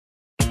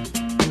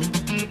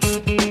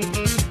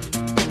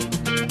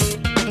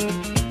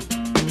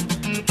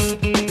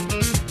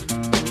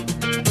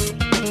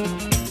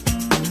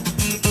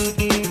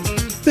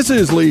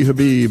is Lee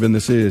Habib, and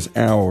this is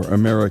Our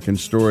American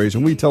Stories,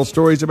 and we tell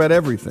stories about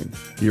everything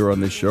here on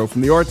this show,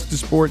 from the arts to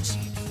sports,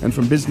 and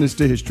from business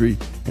to history,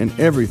 and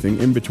everything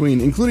in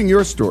between, including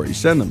your stories.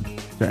 Send them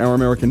to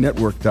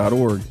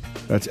OurAmericanNetwork.org.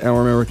 That's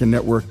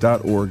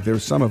OurAmericanNetwork.org. They're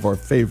some of our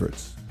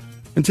favorites.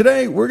 And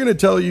today, we're going to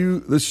tell you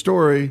the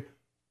story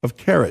of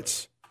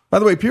carrots. By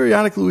the way,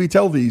 periodically we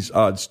tell these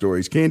odd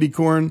stories. Candy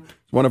corn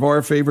is one of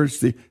our favorites.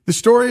 The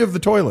story of the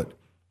toilet.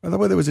 By the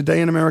way, there was a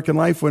day in American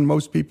life when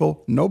most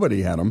people,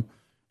 nobody had them.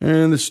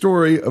 And the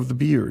story of the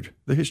beard,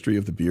 the history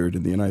of the beard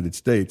in the United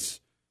States.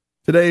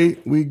 Today,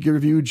 we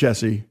give you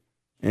Jesse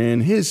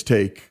and his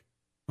take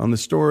on the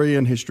story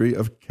and history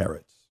of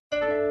carrots.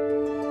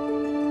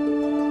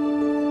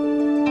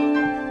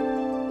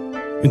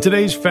 In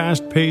today's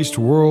fast-paced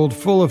world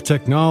full of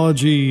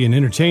technology and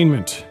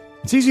entertainment,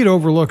 it's easy to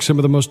overlook some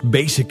of the most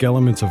basic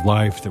elements of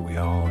life that we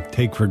all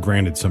take for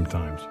granted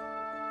sometimes.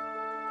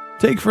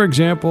 Take, for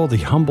example, the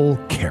humble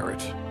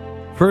carrot.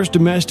 First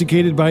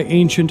domesticated by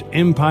ancient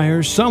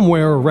empires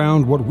somewhere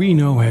around what we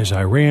know as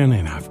Iran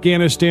and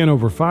Afghanistan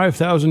over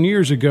 5,000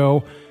 years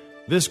ago,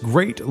 this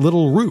great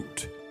little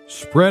root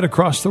spread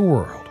across the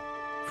world.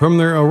 From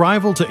their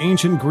arrival to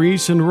ancient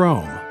Greece and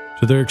Rome,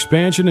 to their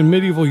expansion in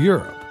medieval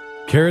Europe,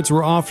 carrots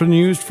were often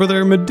used for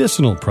their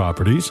medicinal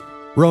properties.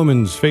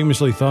 Romans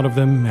famously thought of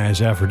them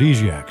as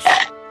aphrodisiacs.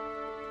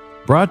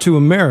 Brought to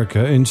America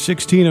in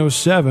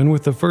 1607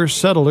 with the first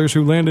settlers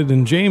who landed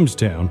in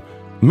Jamestown,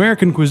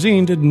 American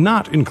cuisine did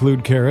not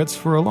include carrots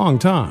for a long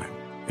time.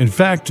 In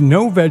fact,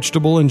 no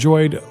vegetable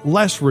enjoyed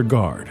less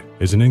regard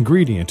as an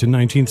ingredient in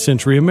 19th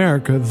century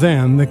America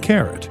than the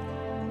carrot.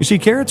 You see,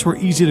 carrots were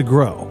easy to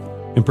grow,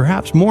 and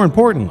perhaps more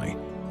importantly,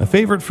 a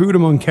favorite food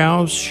among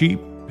cows, sheep,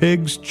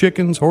 pigs,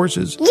 chickens,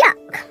 horses,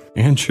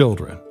 and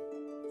children.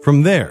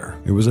 From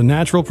there, it was a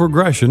natural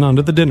progression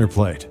onto the dinner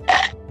plate.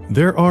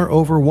 There are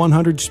over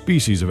 100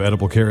 species of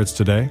edible carrots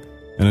today,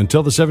 and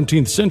until the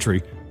 17th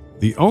century,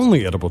 the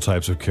only edible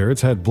types of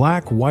carrots had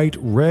black, white,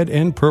 red,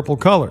 and purple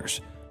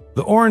colors.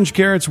 The orange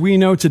carrots we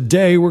know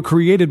today were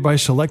created by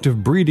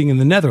selective breeding in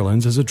the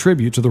Netherlands as a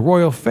tribute to the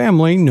royal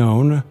family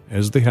known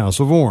as the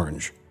House of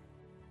Orange.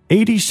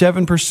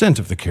 87%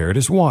 of the carrot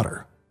is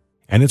water,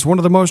 and it's one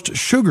of the most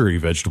sugary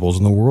vegetables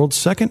in the world,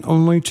 second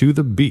only to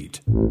the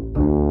beet.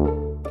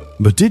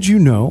 But did you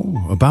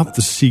know about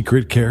the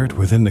secret carrot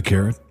within the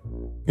carrot?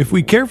 If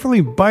we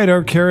carefully bite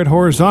our carrot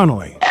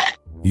horizontally,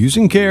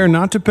 using care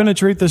not to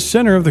penetrate the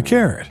center of the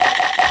carrot,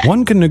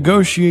 one can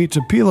negotiate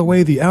to peel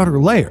away the outer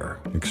layer,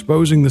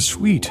 exposing the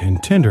sweet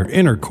and tender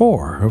inner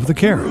core of the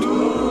carrot.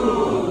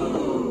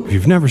 If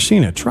you've never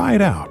seen it, try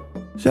it out.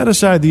 Set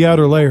aside the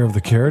outer layer of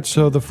the carrot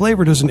so the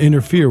flavor doesn't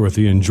interfere with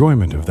the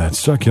enjoyment of that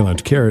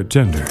succulent carrot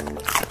tender.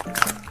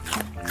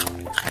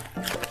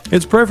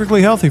 It's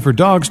perfectly healthy for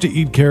dogs to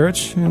eat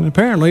carrots, and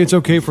apparently it's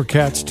okay for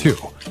cats too.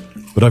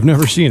 But I've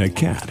never seen a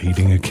cat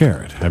eating a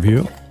carrot, have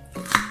you?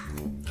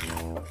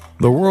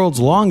 The world's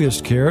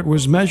longest carrot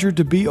was measured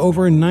to be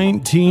over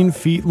 19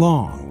 feet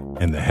long,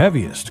 and the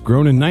heaviest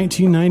grown in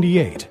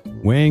 1998,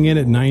 weighing in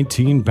at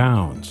 19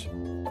 pounds.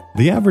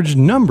 The average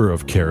number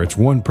of carrots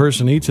one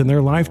person eats in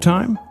their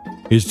lifetime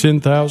is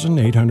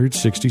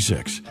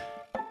 10,866.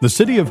 The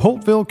city of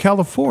Holtville,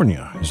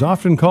 California, is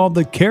often called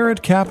the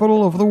carrot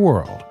capital of the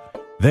world.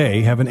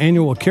 They have an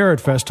annual carrot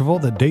festival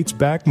that dates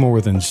back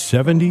more than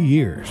 70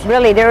 years.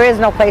 Really, there is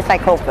no place like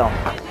Holtville.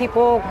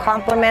 People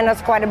compliment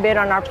us quite a bit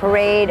on our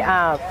parade.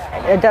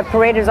 The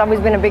parade has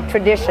always been a big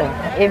tradition.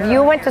 If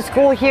you went to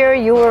school here,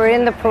 you were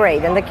in the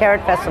parade, in the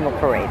Carrot Festival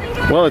parade.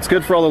 Well, it's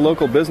good for all the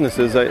local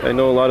businesses. I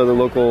know a lot of the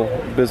local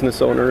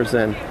business owners,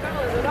 and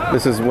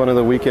this is one of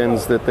the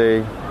weekends that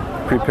they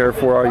prepare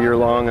for all year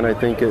long, and I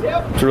think it's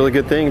a really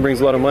good thing. It brings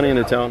a lot of money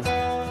into town.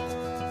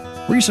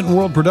 Recent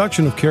world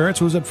production of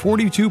carrots was at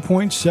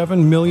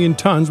 42.7 million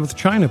tons, with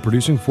China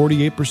producing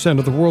 48%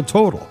 of the world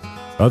total.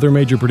 Other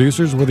major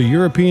producers were the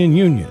European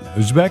Union,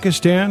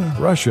 Uzbekistan,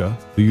 Russia,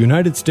 the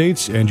United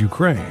States, and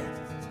Ukraine.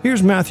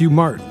 Here's Matthew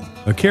Martin,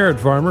 a carrot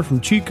farmer from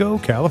Chico,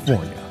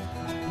 California.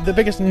 The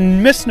biggest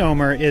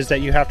misnomer is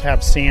that you have to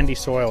have sandy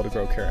soil to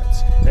grow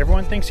carrots.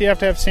 Everyone thinks you have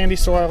to have sandy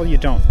soil. You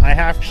don't.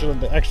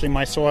 Actually,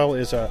 my soil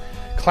is a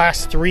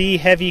class 3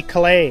 heavy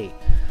clay.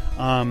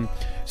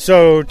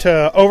 So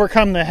to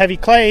overcome the heavy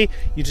clay,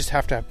 you just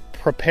have to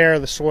prepare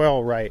the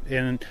soil right.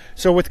 And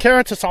so with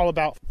carrots, it's all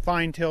about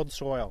fine-tilled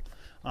soil,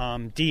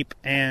 deep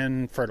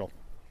and fertile.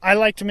 I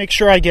like to make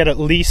sure I get at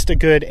least a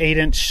good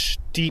 8-inch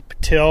deep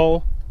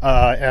till.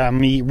 I'm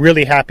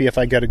really happy if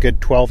I get a good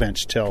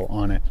 12-inch till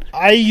on it.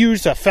 I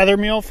use a feather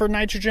meal for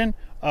nitrogen,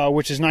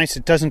 which is nice.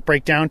 It doesn't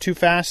break down too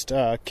fast.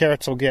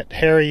 Carrots will get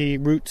hairy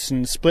roots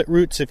and split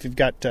roots if you've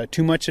got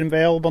too much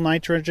available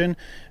nitrogen,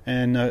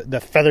 and the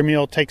feather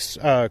meal takes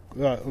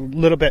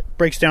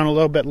breaks down a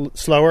little bit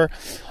slower.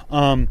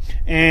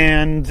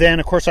 And then,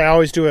 of course, I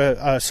always do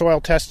a soil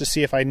test to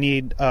see if I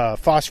need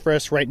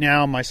phosphorus. Right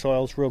now, my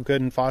soil's real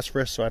good in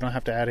phosphorus, so I don't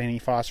have to add any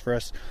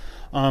phosphorus.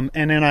 And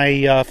then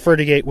I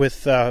fertigate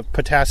with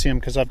potassium,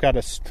 because I've got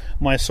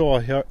my soil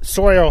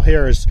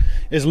here is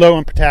low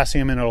in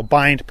potassium, and it'll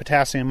bind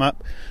potassium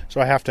up.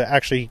 So I have to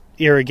actually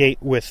irrigate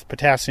with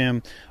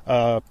potassium,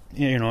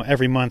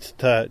 every month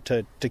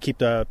to keep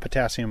the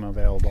potassium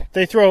available.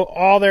 They throw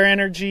all their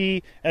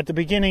energy at the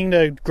beginning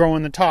to grow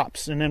in the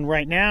tops, and then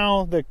right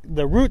now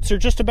the roots are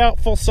just about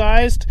full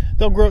sized.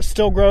 They'll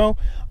still grow,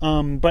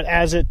 but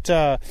as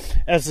the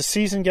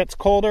season gets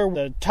colder,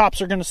 the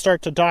tops are going to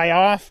start to die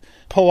off.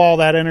 Pull all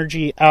that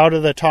energy out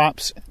of the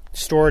tops,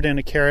 store it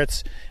into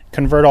carrots,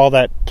 convert all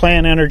that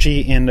plant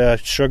energy into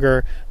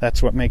sugar.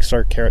 That's what makes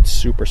our carrots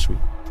super sweet.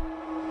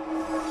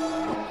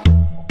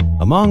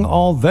 Among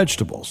all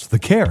vegetables, the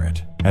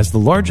carrot has the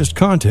largest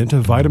content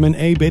of vitamin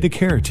A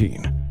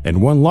beta-carotene,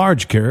 and one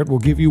large carrot will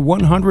give you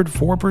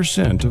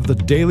 104% of the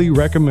daily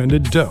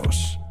recommended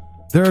dose.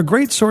 They're a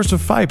great source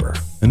of fiber,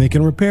 and they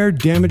can repair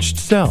damaged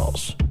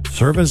cells,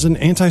 serve as an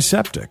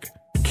antiseptic,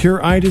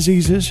 cure eye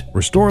diseases,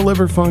 restore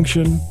liver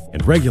function,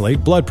 and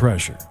regulate blood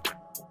pressure.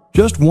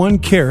 Just one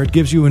carrot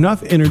gives you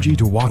enough energy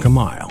to walk a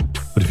mile,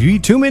 but if you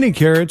eat too many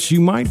carrots, you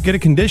might get a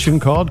condition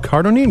called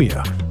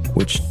cardonemia,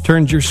 which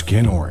turns your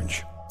skin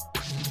orange.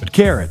 But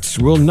carrots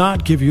will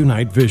not give you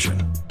night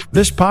vision.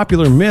 This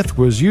popular myth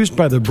was used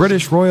by the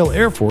British Royal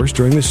Air Force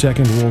during the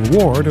Second World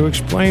War to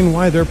explain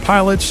why their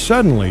pilots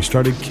suddenly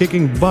started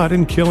kicking butt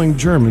and killing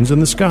Germans in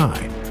the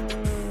sky.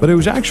 But it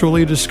was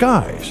actually a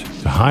disguise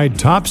to hide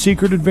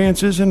top-secret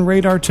advances in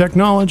radar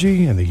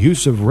technology and the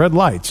use of red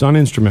lights on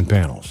instrument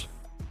panels.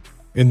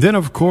 And then,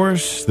 of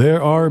course,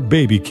 there are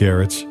baby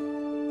carrots.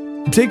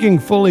 Taking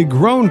fully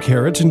grown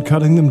carrots and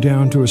cutting them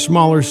down to a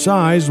smaller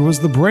size was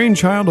the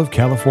brainchild of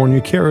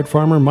California carrot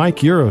farmer Mike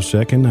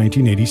Urosek in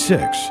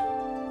 1986.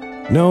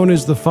 Known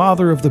as the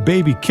father of the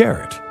baby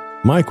carrot,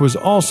 Mike was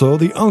also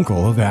the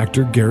uncle of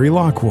actor Gary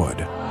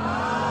Lockwood.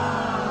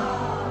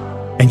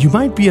 And you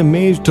might be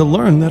amazed to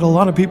learn that a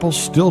lot of people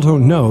still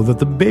don't know that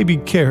the baby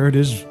carrot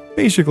is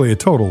basically a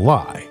total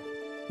lie.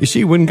 You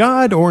see, when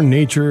God or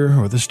nature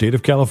or the state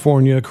of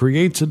California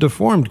creates a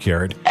deformed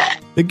carrot,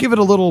 they give it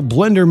a little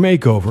blender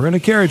makeover and a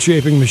carrot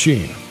shaping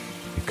machine.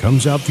 It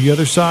comes out the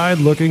other side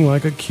looking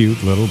like a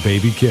cute little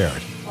baby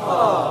carrot,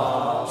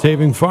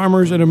 saving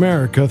farmers in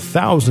America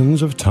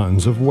thousands of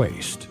tons of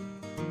waste.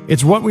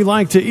 It's what we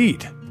like to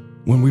eat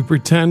when we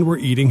pretend we're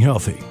eating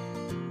healthy,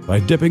 by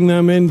dipping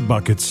them in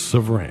buckets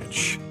of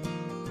ranch.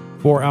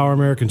 For Our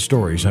American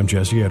Stories, I'm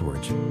Jesse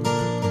Edwards.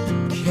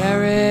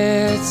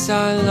 Carrots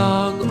are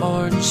long,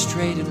 orange,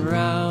 straight and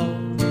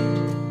round.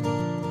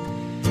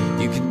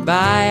 You can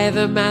buy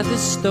them at the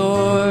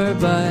store,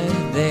 but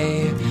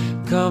they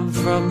come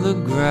from the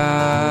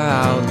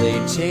ground. They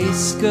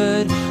taste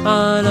good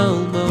on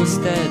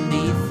almost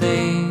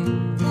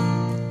anything.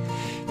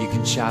 You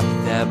can chop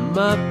them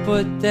up,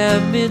 put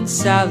them in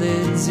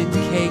salads and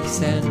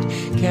cakes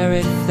and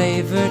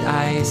carrot-flavored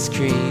ice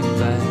cream.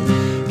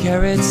 But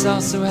carrots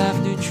also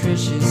have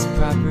nutritious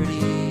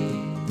properties.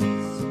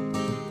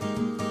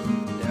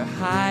 They're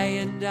high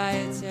in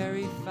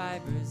dietary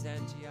fibers,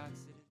 antioxidants.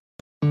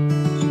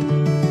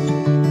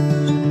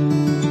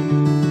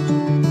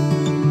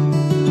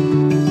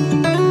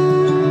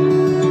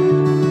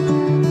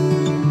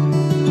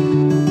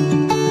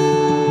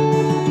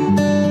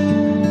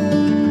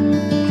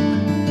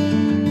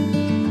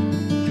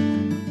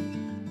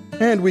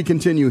 And we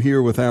continue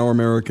here with Our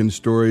American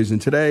Stories,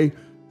 and today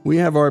we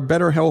have our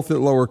Better Health at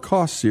Lower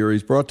Cost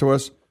series brought to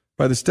us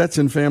by the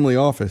Stetson Family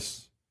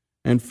Office.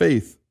 And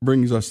Faith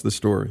brings us the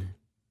story.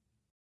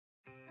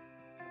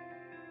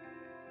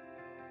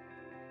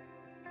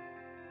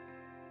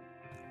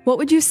 What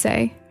would you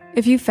say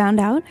if you found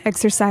out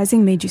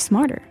exercising made you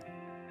smarter?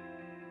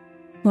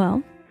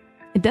 Well,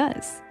 it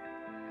does.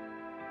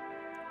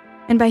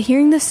 And by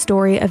hearing the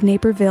story of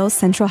Naperville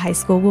Central High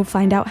School, we'll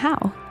find out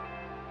how.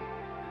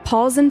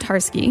 Paul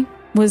Zentarski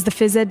was the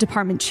phys ed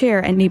department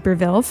chair at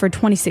Naperville for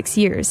 26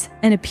 years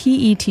and a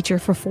PE teacher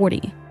for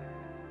 40.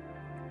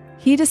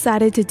 He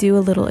decided to do a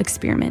little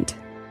experiment.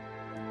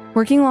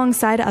 Working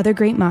alongside other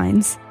great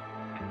minds,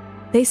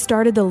 they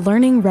started the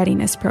Learning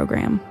Readiness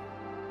Program,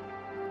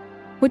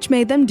 which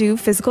made them do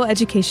physical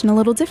education a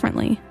little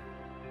differently.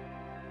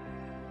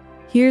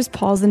 Here's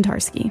Paul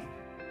Zentarski.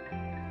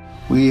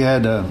 We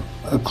had a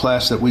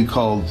class that we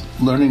called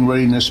Learning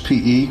Readiness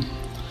PE,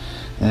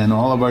 and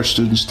all of our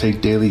students take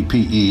daily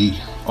PE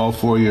all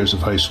 4 years of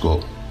high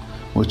school,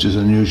 which is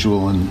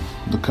unusual in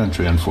the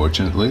country,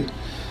 unfortunately.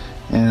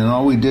 And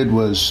all we did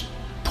was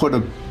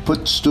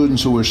put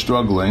students who were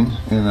struggling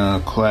in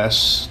a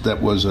class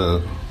that was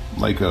a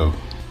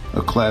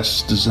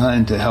class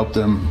designed to help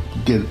them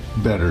get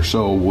better.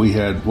 So we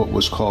had what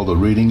was called a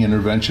reading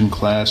intervention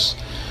class,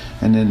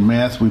 and in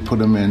math we put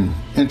them in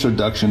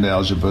introduction to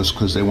algebra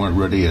because they weren't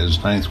ready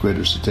as ninth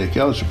graders to take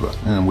algebra,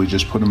 and we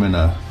just put them in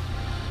a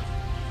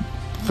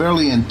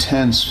fairly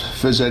intense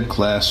phys ed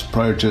class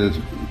prior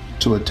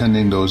to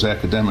attending those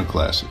academic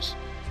classes.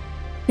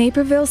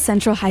 Naperville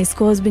Central High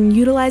School has been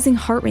utilizing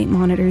heart rate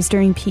monitors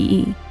during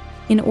PE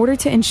in order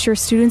to ensure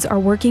students are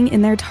working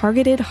in their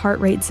targeted heart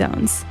rate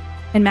zones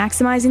and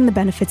maximizing the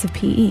benefits of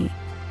PE.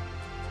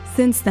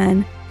 Since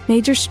then,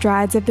 major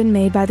strides have been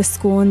made by the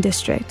school and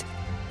district,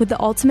 with the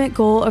ultimate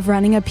goal of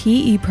running a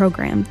PE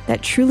program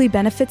that truly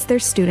benefits their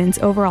students'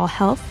 overall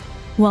health,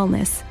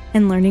 wellness,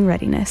 and learning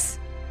readiness.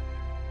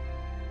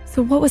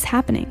 So what was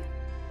happening?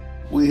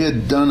 We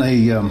had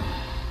done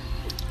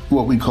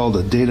what we called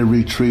a data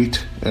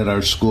retreat at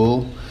our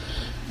school,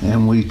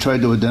 and we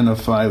tried to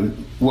identify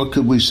what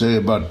could we say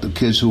about the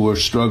kids who were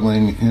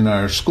struggling in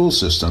our school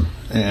system.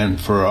 And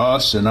for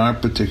us, in our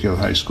particular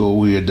high school,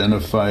 we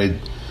identified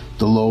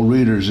the low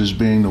readers as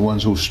being the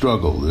ones who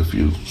struggled. If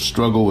you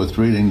struggle with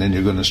reading, then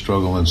you're going to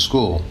struggle in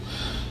school.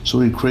 So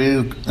we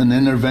created an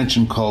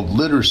intervention called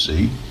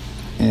literacy,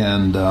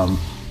 and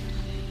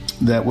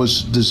that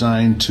was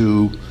designed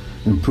to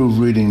improve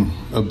reading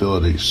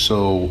abilities.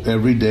 So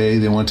every day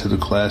they went to the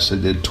class, they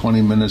did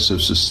 20 minutes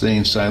of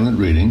sustained silent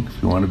reading.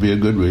 If you want to be a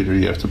good reader,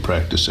 you have to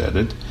practice at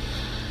it.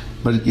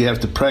 But you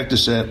have to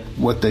practice at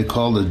what they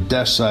call the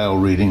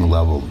decile reading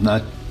level.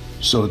 Not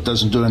so it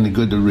doesn't do any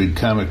good to read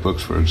comic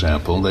books, for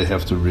example. They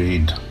have to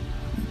read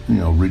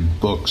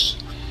books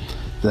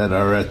that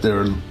are at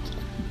their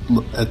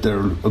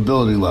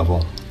ability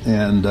level.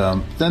 And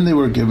then they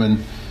were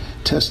given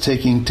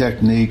test-taking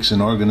techniques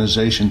and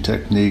organization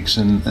techniques,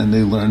 and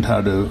they learned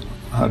how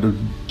to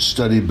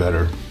study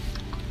better.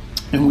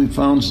 And we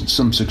found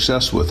some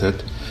success with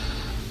it.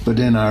 But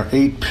in our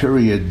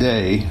 8-period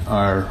day,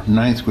 our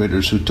 9th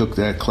graders who took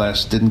that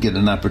class didn't get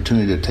an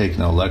opportunity to take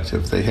an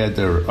elective. They had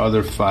their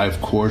other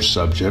 5 core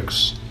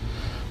subjects,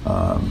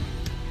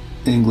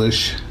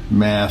 English,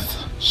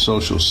 math,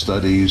 social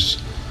studies,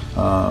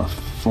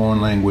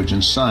 foreign language,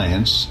 and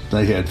science.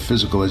 They had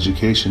physical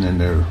education in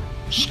their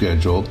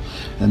schedule,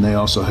 and they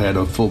also had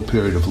a full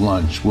period of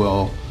lunch.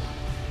 Well,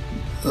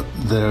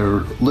 their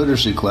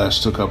literacy class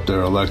took up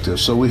their elective.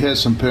 So we had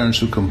some parents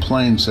who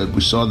complained, said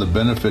we saw the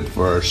benefit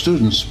for our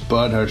students,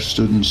 but our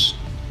students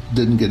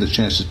didn't get a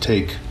chance to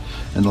take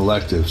an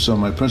elective. So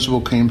my principal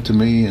came to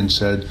me and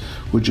said,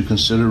 would you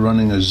consider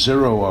running a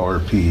 0-hour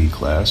PE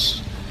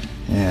class?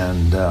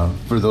 And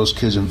for those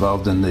kids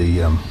involved in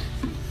the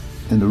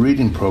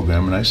reading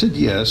program. And I said,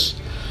 yes,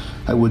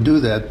 I would do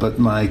that, but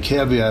my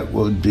caveat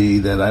would be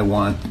that I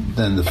want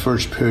then the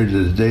first period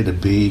of the day to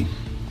be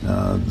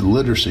the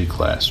literacy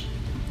class.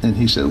 And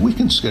he said, we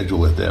can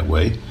schedule it that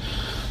way.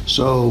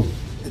 So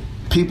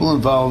people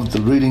involved,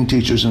 the reading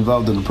teachers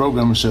involved in the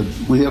program, said,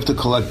 we have to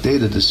collect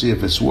data to see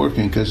if it's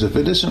working, because if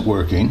it isn't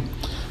working,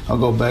 I'll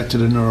go back to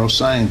the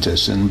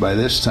neuroscientist. And by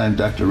this time,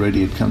 Dr.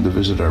 Hedy had come to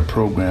visit our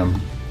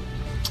program.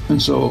 And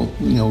so,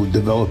 we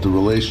developed a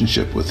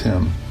relationship with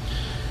him.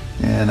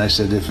 And I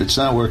said, if it's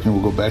not working,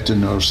 we'll go back to the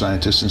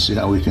neuroscientist and see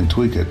how we can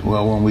tweak it.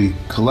 Well, when we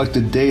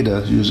collected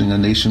data using a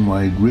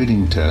nationwide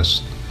reading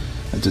test,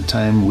 at the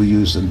time we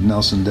used the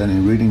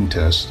Nelson-Denny reading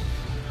test,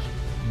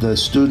 the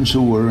students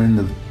who were in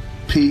the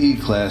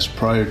PE class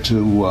prior to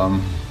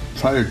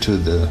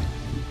the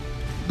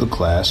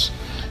class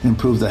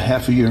improved a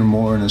half a year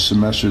more in a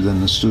semester than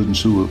the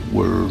students who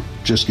were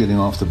just getting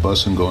off the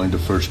bus and going to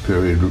first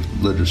period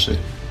literacy.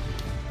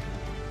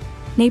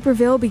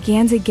 Naperville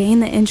began to gain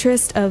the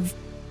interest of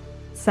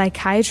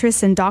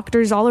psychiatrists and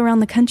doctors all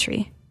around the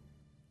country.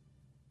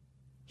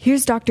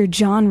 Here's Dr.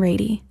 John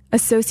Hedy,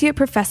 Associate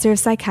Professor of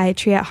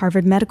Psychiatry at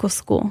Harvard Medical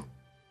School.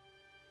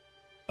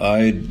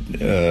 I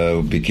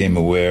became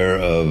aware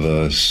of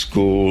a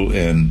school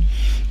in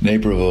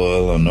Naperville,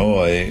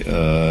 Illinois,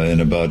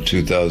 in about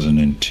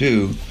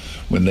 2002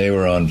 when they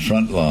were on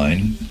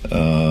Frontline,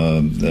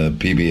 the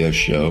PBS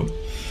show,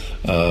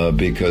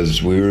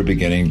 because we were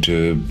beginning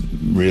to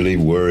really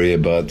worry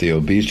about the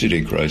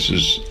obesity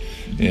crisis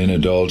in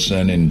adults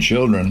and in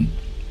children.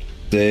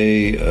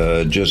 They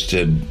just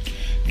had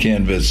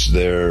canvassed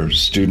their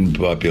student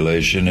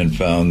population and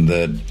found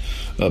that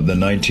of the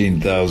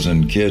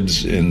 19,000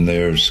 kids in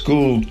their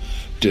school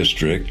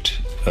district,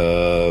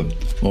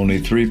 only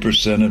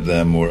 3% of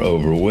them were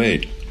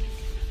overweight,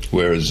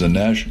 whereas the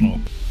national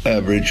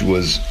average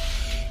was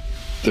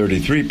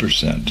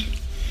 33%.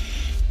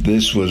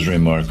 This was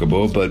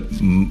remarkable, but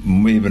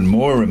even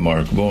more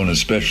remarkable, and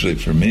especially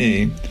for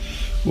me,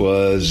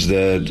 was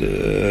that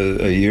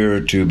a year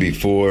or two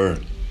before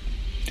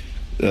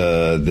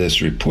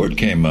this report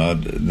came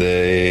out,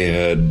 they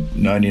had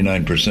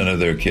 99% of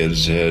their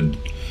kids had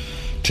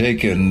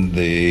taken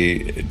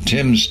the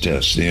TIMSS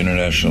test, the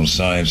International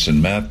Science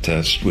and Math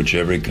Test, which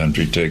every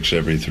country takes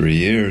every 3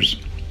 years.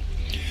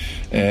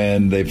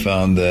 And they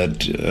found that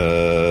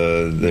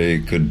they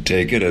could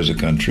take it as a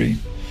country.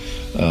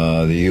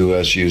 The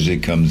U.S. usually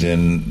comes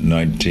in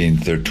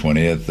 19th or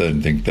 20th. I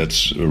think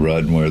that's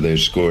around where they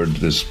scored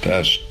this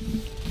past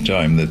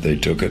time that they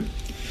took it.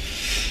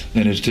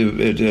 And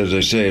as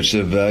I say, it's to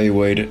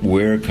evaluate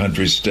where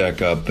countries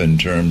stack up in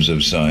terms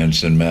of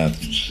science and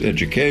math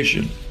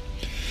education.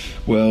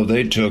 Well,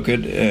 they took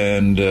it,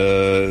 and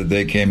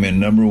they came in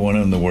number 1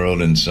 in the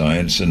world in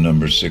science and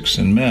number 6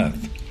 in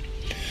math.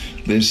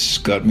 This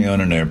got me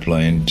on an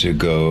airplane to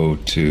go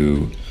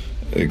to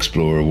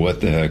explore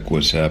what the heck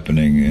was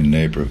happening in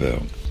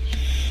Naperville.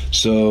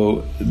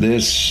 So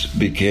this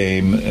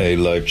became a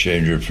life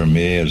changer for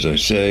me, as I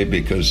say,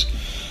 because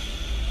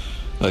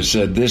I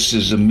said, this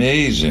is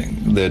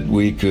amazing that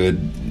we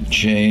could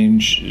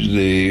change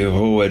the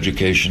whole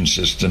education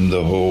system,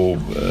 the whole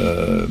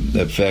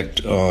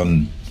effect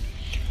on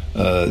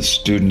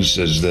students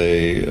as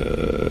they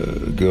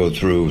go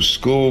through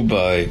school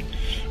by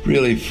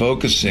really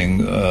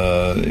focusing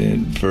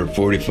for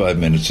 45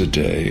 minutes a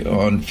day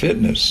on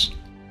fitness.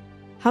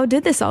 How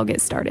did this all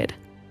get started?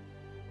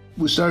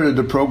 We started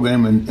the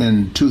program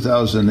in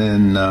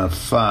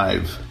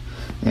 2005,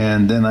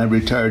 and then I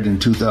retired in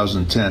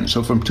 2010.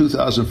 So from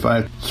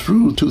 2005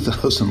 through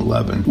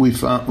 2011, we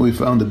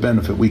found the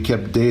benefit. We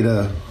kept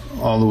data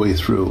all the way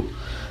through.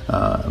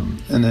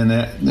 And then,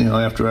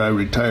 after I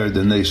retired,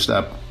 then they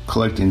stopped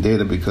collecting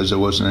data because there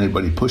wasn't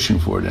anybody pushing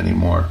for it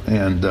anymore.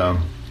 And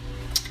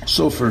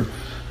so for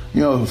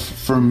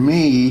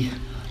me,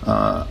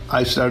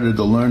 I started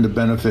to learn the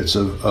benefits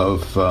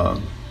of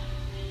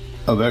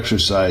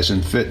exercise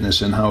and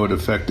fitness and how it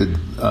affected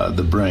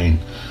the brain.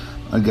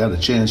 I got a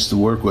chance to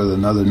work with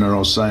another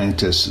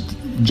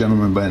neuroscientist, a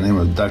gentleman by the name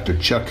of Dr.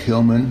 Chuck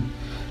Hillman,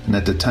 and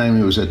at the time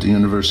he was at the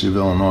University of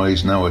Illinois.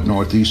 He's now at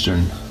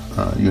Northeastern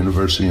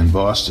University in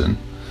Boston,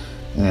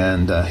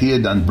 and he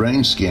had done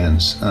brain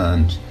scans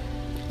on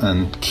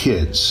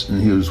kids,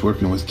 and he was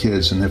working with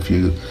kids. And if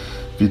you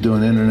do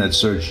an internet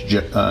search,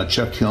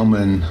 Chuck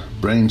Hillman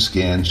brain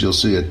scans, you'll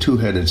see a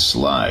two-headed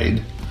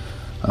slide,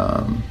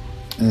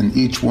 and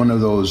each one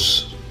of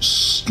those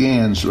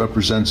scans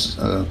represents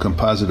a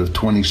composite of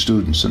 20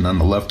 students. And on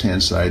the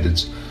left-hand side,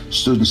 it's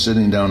students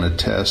sitting down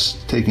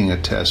taking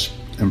a test,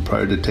 and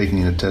prior to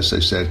taking the test, they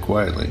sat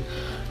quietly.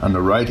 On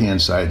the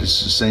right-hand side,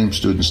 it's the same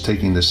students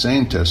taking the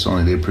same test,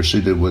 only they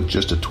proceeded with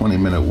just a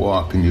 20-minute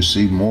walk, and you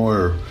see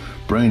more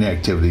brain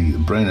activity. The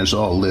brain is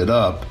all lit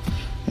up.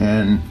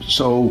 And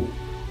so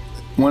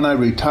when I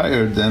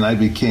retired, then I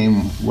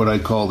became what I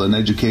called an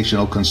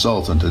educational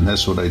consultant, and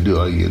that's what I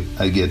do.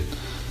 I get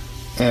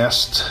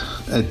asked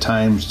at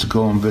times to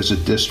go and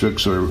visit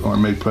districts or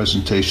make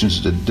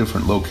presentations at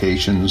different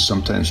locations,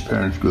 sometimes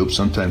parent groups,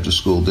 sometimes a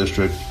school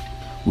district.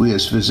 We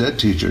as phys ed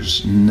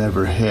teachers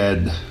never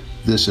had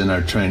this in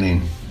our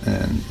training,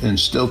 and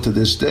still to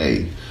this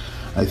day,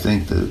 I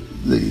think the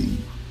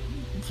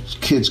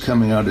kids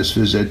coming out as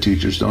phys ed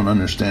teachers don't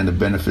understand the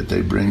benefit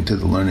they bring to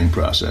the learning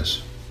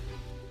process.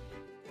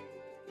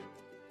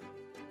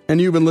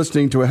 And you've been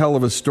listening to a hell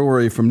of a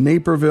story from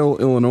Naperville,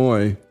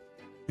 Illinois.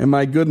 And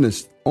my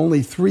goodness,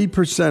 only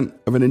 3%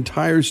 of an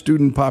entire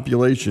student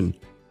population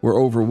were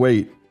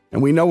overweight.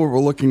 And we know what we're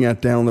looking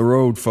at down the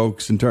road,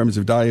 folks, in terms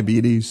of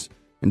diabetes,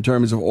 in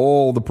terms of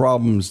all the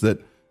problems that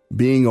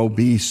being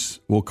obese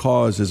will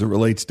cause as it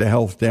relates to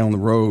health down the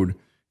road.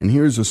 And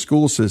here's a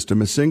school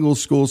system, a single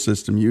school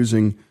system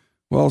using,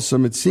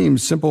 some, it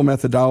seems, simple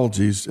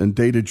methodologies and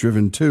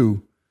data-driven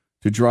too,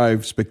 to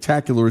drive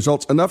spectacular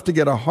results, enough to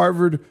get a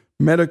Harvard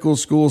Medical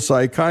School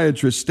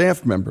psychiatrist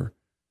staff member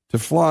to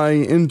fly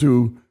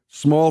into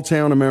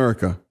small-town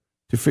America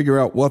to figure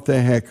out what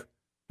the heck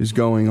is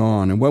going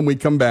on. And when we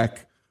come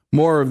back,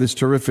 more of this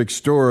terrific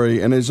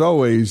story. And as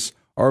always,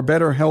 our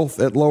Better Health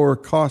at Lower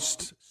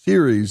Cost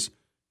series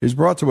is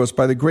brought to us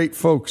by the great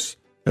folks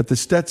at the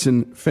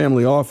Stetson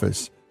Family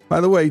Office.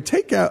 By the way,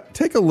 take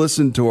a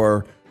listen to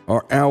our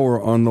hour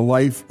on the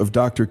life of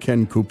Dr.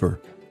 Ken Cooper,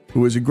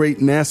 who is a great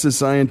NASA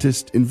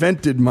scientist,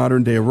 invented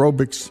modern-day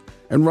aerobics,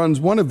 and runs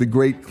one of the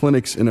great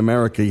clinics in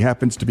America. He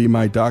happens to be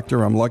my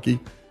doctor. I'm lucky.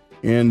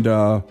 And,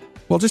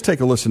 just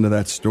take a listen to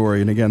that story.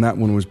 And again, that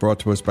one was brought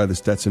to us by the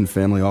Stetson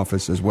Family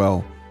Office as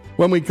well.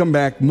 When we come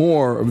back,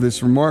 more of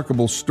this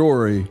remarkable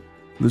story,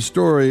 the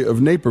story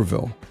of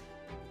Naperville,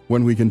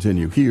 when we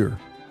continue here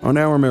on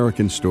Our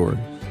American Stories.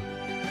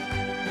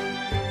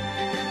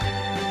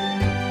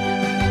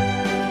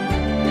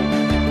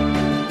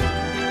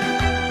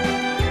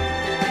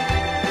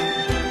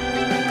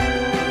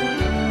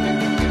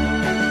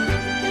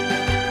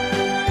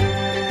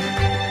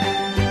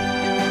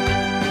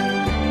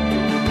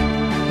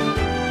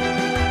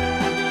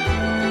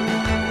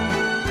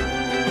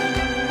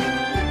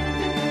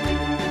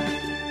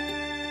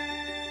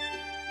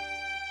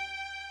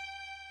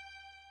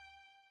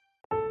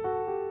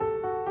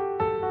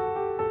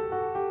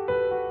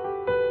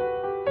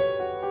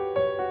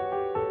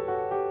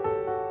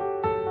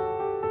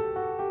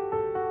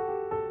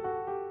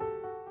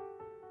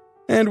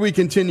 And we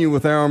continue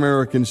with Our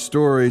American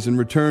Stories and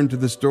return to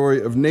the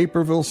story of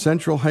Naperville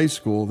Central High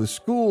School. The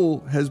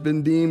school has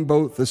been deemed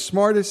both the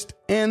smartest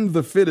and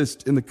the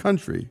fittest in the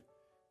country.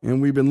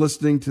 And we've been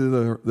listening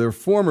to their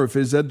former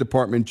phys ed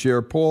department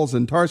chair, Paul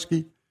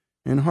Zentarski,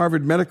 and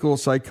Harvard medical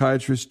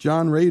psychiatrist,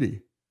 John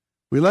Rady.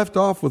 We left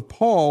off with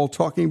Paul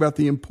talking about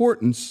the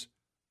importance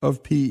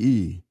of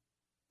PE.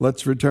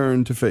 Let's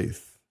return to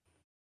Faith.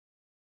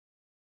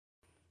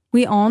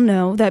 We all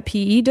know that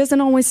PE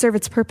doesn't always serve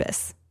its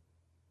purpose.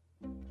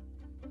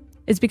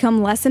 It's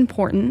become less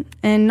important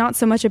and not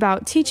so much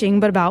about teaching,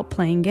 but about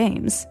playing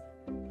games.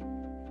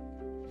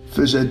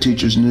 Phys ed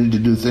teachers need to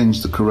do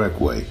things the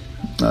correct way.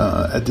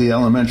 At the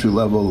elementary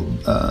level,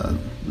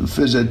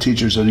 phys ed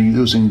teachers are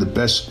using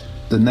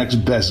the next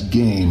best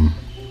game,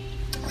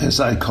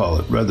 as I call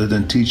it, rather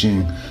than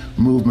teaching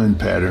movement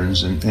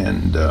patterns and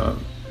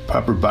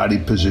proper body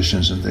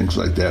positions and things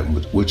like that,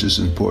 which is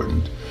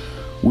important.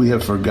 We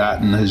have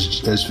forgotten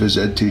as phys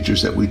ed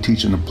teachers that we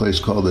teach in a place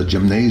called a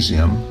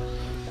gymnasium,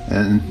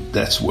 and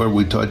that's where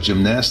we taught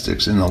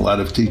gymnastics, and a lot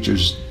of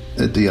teachers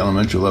at the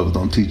elementary level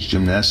don't teach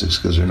gymnastics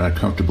because they're not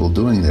comfortable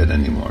doing that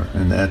anymore,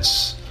 and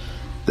that's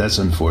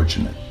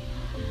unfortunate.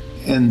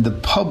 And the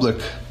public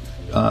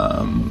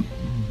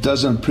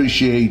doesn't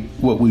appreciate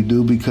what we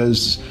do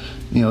because,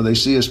 they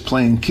see us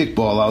playing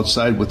kickball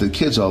outside with the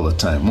kids all the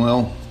time.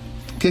 Well,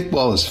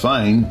 kickball is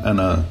fine on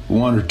a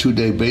 1 or 2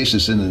 day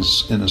basis in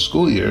a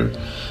school year,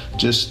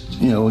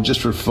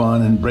 just for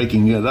fun and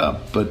breaking it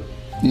up. But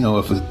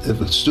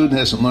if a student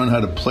hasn't learned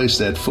how to place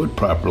that foot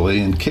properly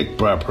and kick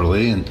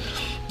properly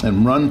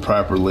and run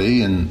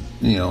properly and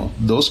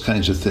those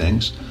kinds of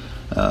things,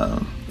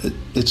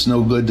 it's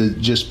no good to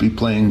just be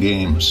playing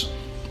games.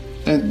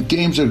 And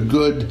games are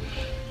good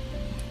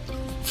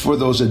for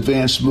those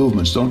advanced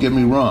movements, don't get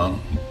me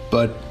wrong,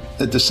 but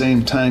at the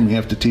same time you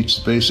have to teach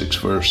the basics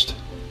first.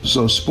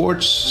 So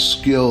sports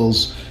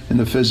skills in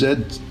the phys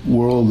ed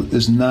world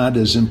is not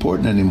as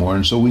important anymore,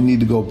 and so we need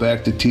to go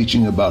back to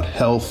teaching about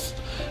health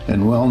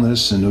and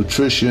wellness and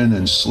nutrition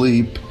and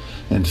sleep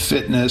and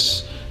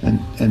fitness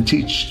and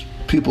teach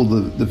people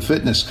the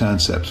fitness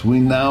concepts. We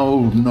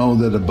now know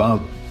that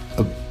above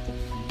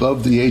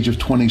the age of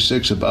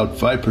 26, about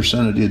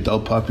 5% of the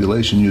adult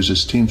population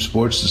uses team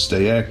sports to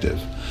stay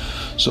active.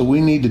 So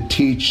we need to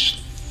teach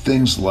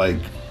things like,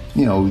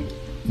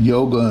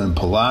 yoga and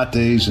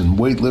Pilates and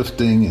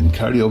weightlifting and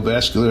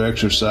cardiovascular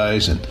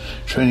exercise and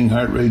training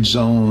heart rate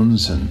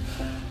zones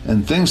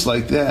and things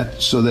like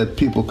that so that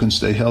people can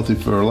stay healthy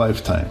for a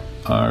lifetime.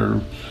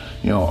 Our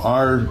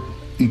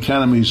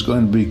economy is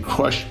going to be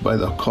crushed by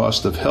the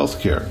cost of health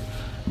care.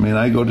 I mean,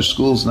 I go to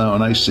schools now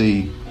and I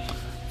see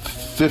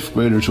fifth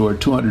graders who are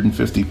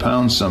 250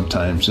 pounds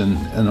sometimes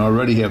and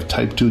already have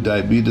type 2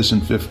 diabetes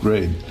in fifth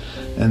grade.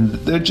 And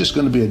they're just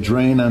going to be a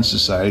drain on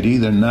society.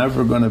 They're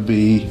never going to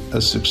be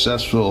a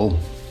successful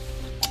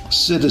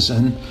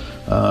citizen.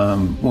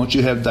 Once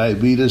you have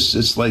diabetes,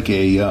 it's like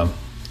a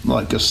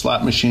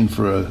slot machine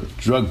for a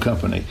drug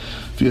company.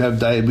 If you have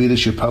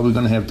diabetes, you're probably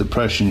going to have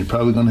depression. You're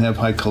probably going to have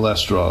high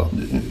cholesterol.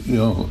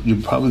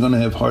 You're probably going to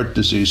have heart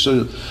disease.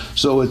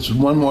 So it's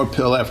one more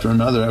pill after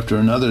another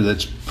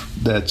that's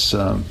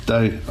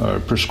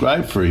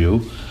prescribed for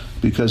you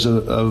because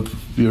of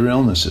your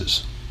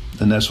illnesses,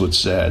 and that's what's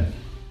sad.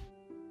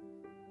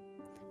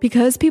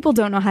 Because people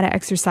don't know how to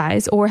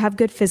exercise or have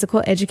good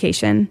physical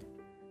education,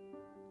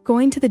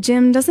 going to the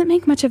gym doesn't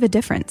make much of a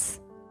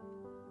difference.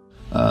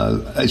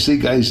 I see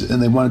guys,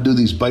 and they want to do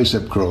these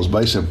bicep curls,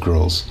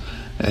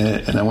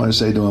 and I want to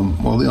say to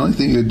them, well, the only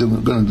thing you're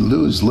going to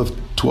do is lift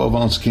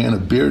 12-ounce can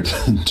of beer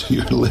to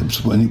your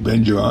lips when you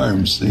bend your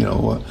arms.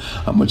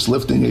 How much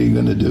lifting are you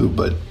going to do?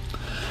 But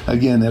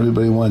again,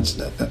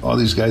 all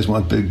these guys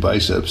want big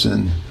biceps,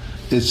 and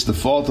it's the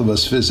fault of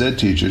us phys ed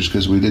teachers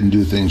because we didn't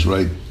do things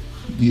right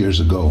years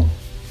ago.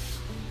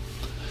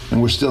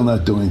 And we're still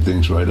not doing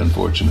things right,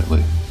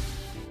 unfortunately.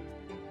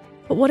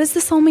 But what does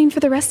this all mean for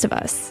the rest of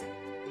us?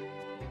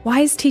 Why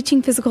is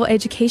teaching physical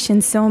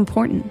education so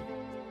important?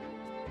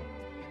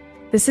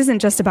 This isn't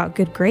just about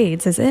good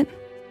grades, is it?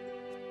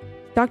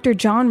 Dr.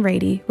 John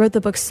Hedy wrote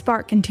the book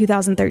Spark in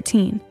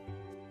 2013,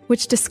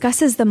 which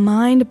discusses the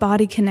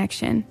mind-body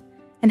connection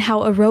and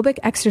how aerobic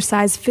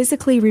exercise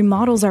physically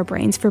remodels our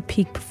brains for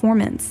peak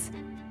performance.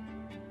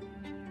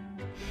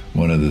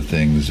 One of the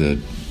things that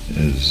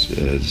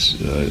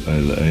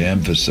I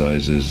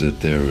emphasize is that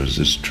there was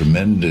this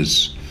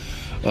tremendous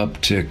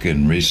uptick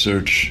in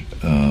research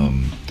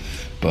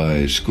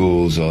by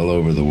schools all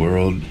over the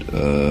world,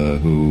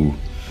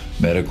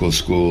 medical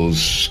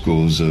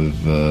schools of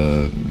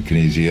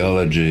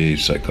kinesiology,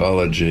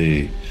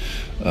 psychology,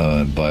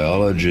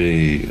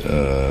 biology,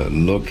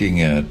 looking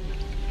at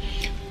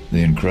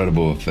the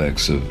incredible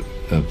effects of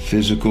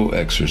physical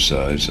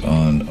exercise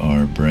on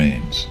our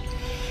brains.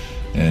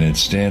 And it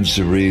stands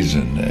to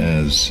reason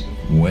as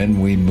when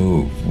we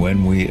move,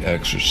 when we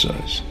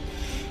exercise,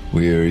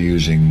 we are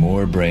using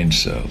more brain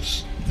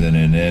cells than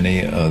in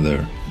any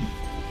other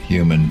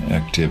human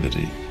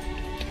activity.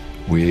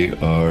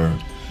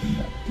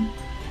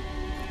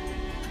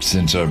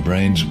 Since our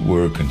brains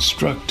were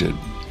constructed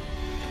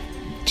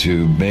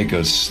to make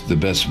us the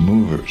best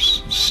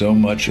movers, so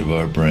much of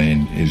our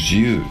brain is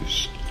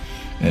used.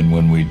 And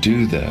when we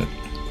do that,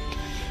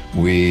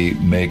 we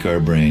make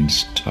our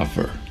brains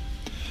tougher.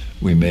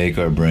 We make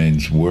our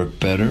brains work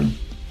better,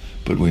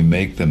 but we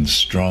make them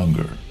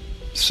stronger.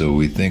 So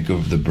we think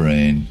of the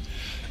brain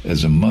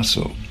as a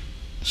muscle.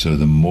 So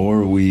the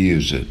more we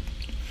use it,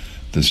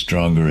 the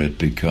stronger it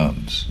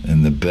becomes,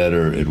 and the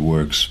better it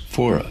works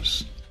for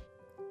us.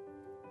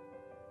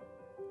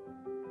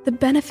 The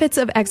benefits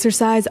of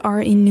exercise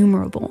are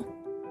innumerable.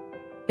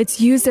 It's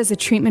used as a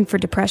treatment for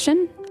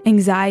depression,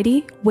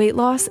 anxiety, weight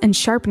loss, and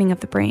sharpening of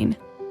the brain.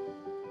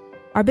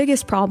 Our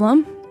biggest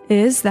problem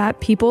is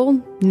that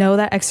people know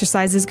that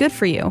exercise is good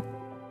for you,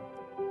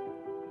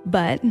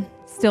 but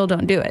still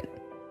don't do it.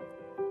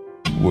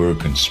 We're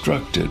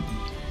constructed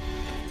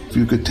if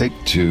you could take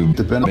to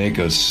make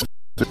us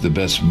the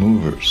best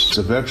movers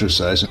of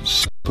exercise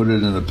and put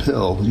it in a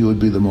pill, you would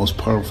be the most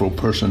powerful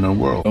person in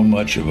the world. So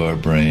much of our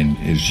brain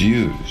is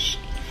used,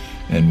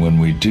 and when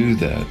we do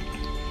that,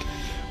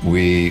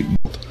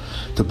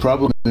 the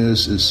problem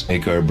is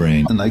make our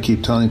brain. And I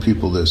keep telling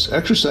people this: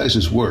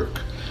 exercises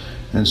work,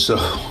 and so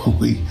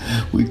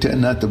we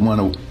tend not to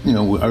want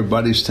to. Our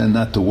bodies tend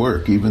not to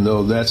work, even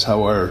though that's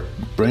how our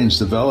brains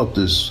developed.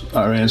 As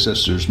our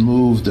ancestors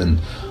moved and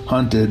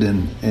hunted,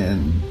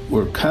 and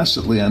we're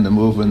constantly on the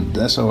move, and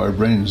that's how our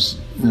brains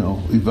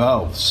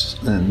evolves.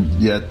 And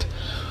yet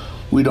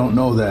we don't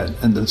know that.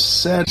 And the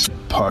sad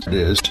part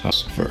is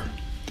tougher.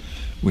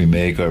 We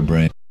make our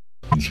brains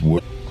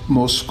work.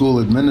 Most school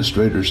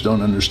administrators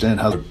don't understand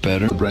how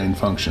the brain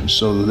functions,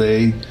 so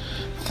they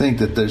think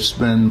that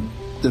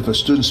if a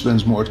student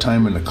spends more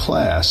time in a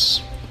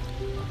class,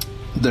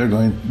 they're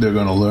going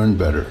to learn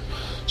better.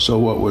 So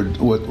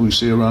what we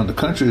see around the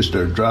country is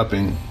they're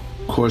dropping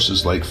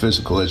courses like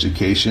physical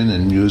education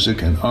and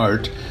music and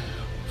art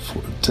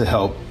to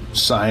help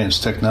science,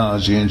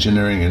 technology,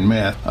 engineering, and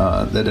math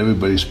that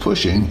everybody's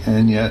pushing,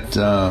 and yet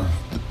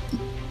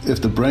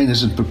if the brain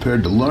isn't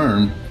prepared to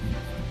learn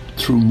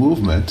through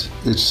movement,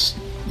 it's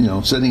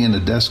sitting in a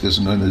desk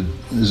isn't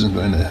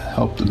going to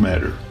help the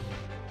matter.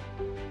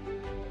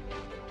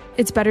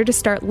 It's better to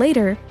start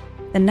later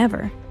than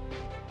never.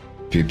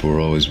 People are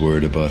always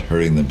worried about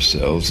hurting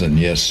themselves, and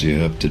yes, you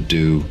have to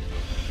do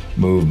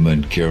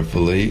movement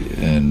carefully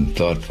and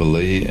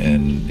thoughtfully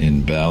and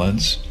in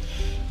balance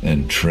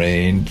and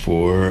train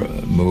for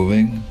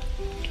moving,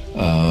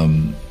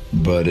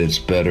 but it's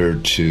better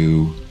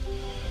to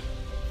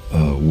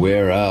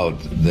wear out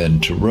than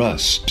to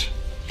rust.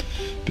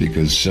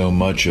 Because so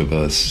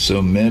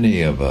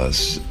many of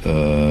us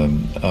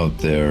out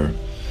there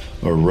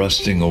are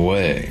rusting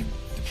away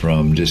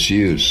from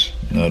disuse,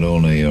 not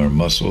only our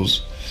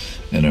muscles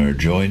and our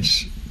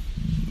joints,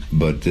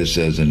 but this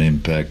has an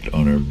impact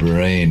on our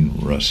brain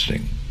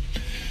rusting.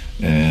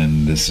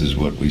 And this is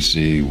what we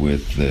see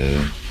with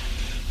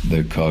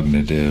the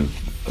cognitive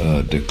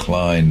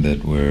decline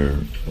that we're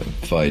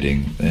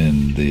fighting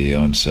and the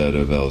onset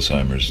of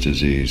Alzheimer's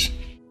disease.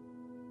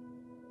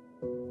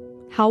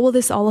 How will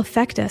this all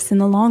affect us in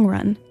the long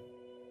run?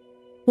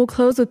 We'll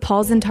close with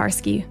Paul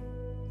Zentarski.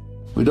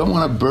 We don't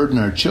want to burden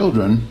our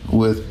children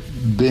with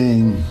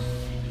being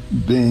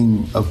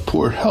of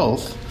poor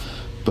health,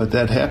 but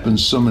that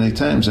happens so many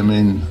times. I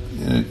mean,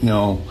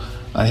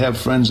 I have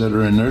friends that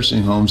are in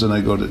nursing homes, and I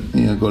go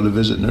to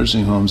visit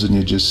nursing homes, and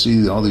you just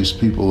see all these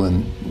people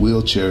in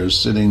wheelchairs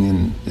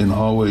sitting in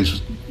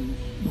hallways,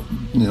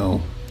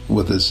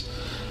 with this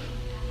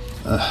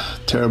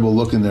terrible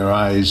look in their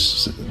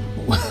eyes,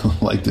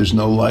 like there's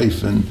no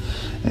life, and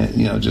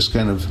just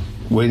kind of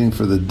waiting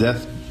for the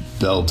death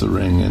bell to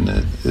ring, and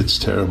it's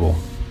terrible,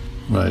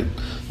 right?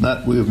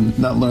 We have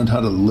not learned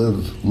how to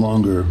live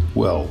longer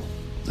well.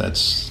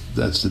 That's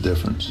the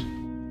difference.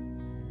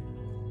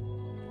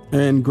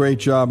 And great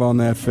job on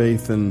that,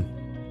 Faith, and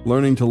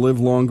learning to live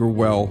longer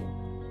well.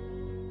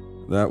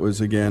 That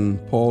was, again,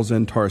 Paul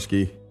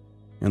Zentarski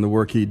and the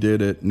work he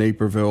did at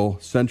Naperville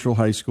Central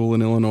High School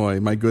in Illinois.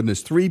 My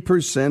goodness,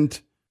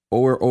 3%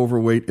 or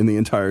overweight in the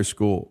entire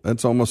school.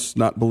 That's almost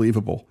not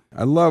believable.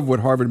 I love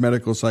what Harvard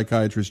medical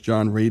psychiatrist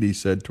John Rady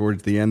said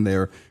towards the end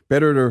there.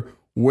 Better to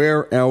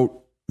wear out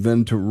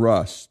than to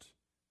rust.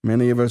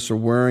 Many of us are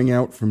wearing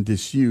out from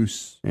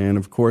disuse. And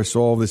of course,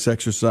 all this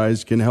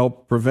exercise can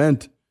help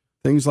prevent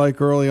things like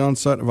early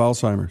onset of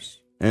Alzheimer's.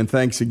 And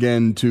thanks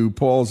again to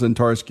Paul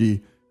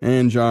Zentarski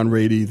and John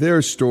Rady,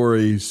 their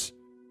stories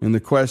in the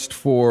quest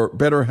for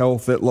better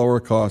health at lower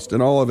cost.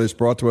 And all of this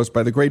brought to us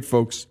by the great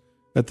folks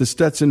at the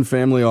Stetson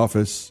Family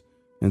Office.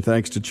 And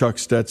thanks to Chuck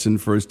Stetson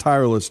for his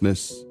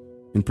tirelessness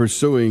in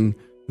pursuing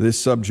this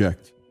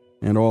subject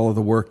and all of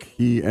the work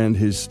he and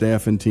his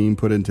staff and team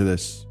put into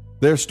this.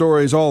 Their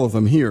stories, all of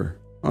them, here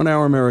on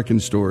Our American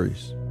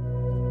Stories.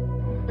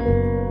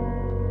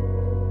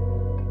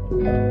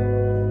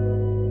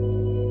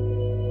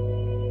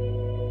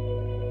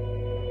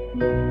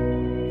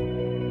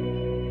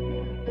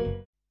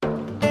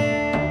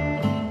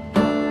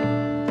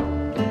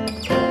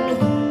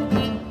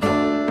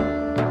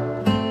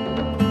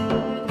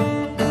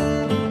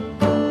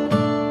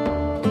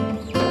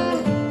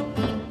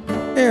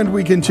 And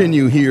we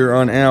continue here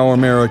on Our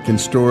American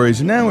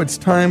Stories. Now it's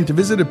time to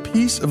visit a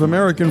piece of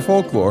American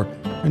folklore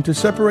and to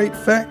separate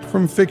fact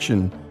from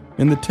fiction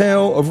in the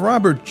tale of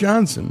Robert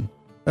Johnson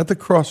at the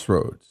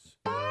Crossroads.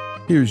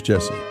 Here's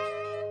Jesse.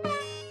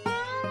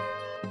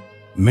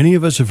 Many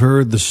of us have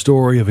heard the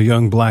story of a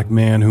young black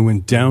man who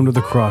went down to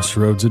the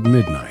crossroads at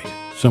midnight,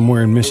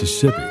 somewhere in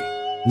Mississippi,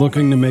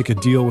 looking to make a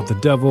deal with the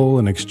devil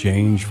in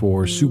exchange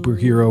for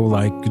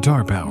superhero-like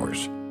guitar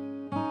powers.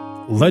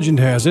 Legend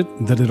has it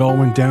that it all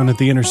went down at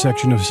the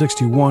intersection of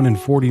 61 and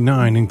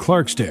 49 in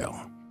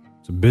Clarksdale.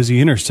 It's a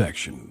busy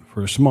intersection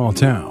for a small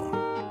town.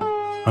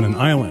 On an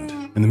island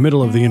in the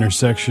middle of the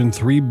intersection,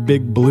 3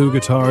 big blue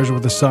guitars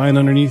with a sign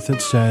underneath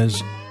that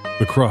says,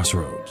 The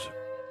Crossroads.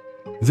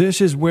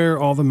 This is where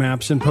all the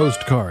maps and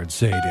postcards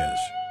say it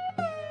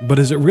is. But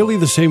is it really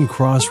the same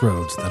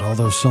Crossroads that all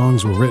those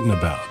songs were written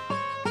about?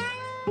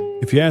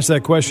 If you ask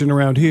that question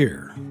around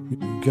here,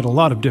 you get a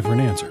lot of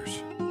different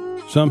answers.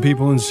 Some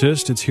people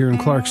insist it's here in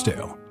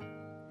Clarksdale.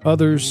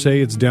 Others say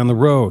it's down the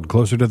road,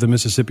 closer to the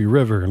Mississippi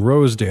River in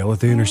Rosedale at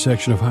the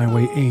intersection of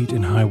Highway 8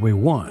 and Highway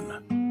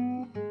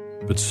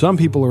 1. But some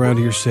people around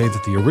here say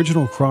that the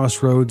original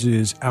Crossroads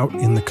is out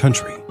in the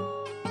country,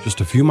 just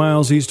a few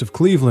miles east of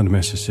Cleveland,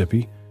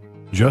 Mississippi,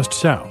 just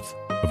south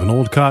of an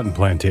old cotton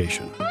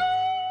plantation.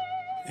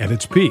 At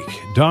its peak,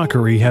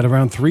 Dockery had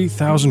around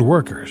 3,000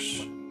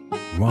 workers.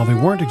 And while they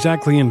weren't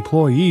exactly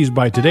employees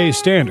by today's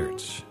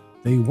standards,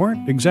 they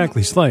weren't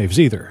exactly slaves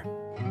either.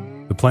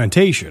 The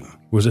plantation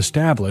was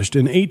established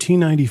in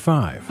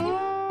 1895.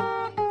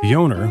 The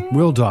owner,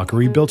 Will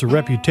Dockery, built a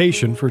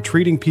reputation for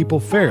treating people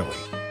fairly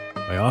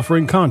by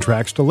offering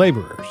contracts to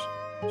laborers.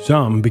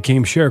 Some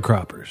became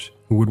sharecroppers,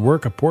 who would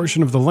work a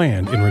portion of the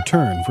land in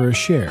return for a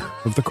share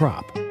of the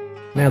crop.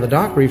 Now, the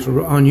Dockerys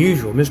were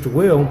unusual. Mr.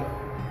 Will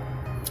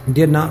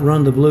did not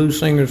run the blues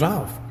singers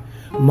off.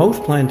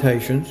 Most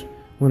plantations,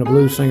 when a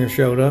blues singer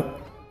showed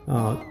up,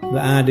 the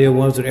idea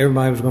was that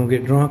everybody was going to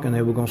get drunk and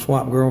they were going to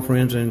swap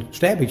girlfriends and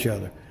stab each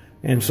other.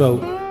 And so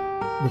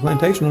the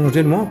plantation owners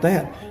didn't want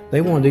that. They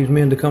wanted these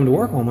men to come to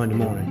work on Monday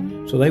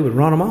morning, so they would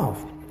run them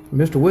off.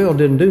 Mr. Will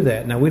didn't do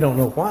that. Now, we don't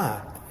know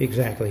why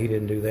exactly he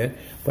didn't do that,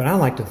 but I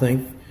like to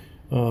think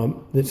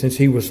that since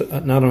he was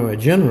not only a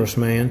generous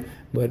man,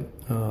 but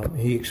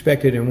he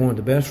expected and wanted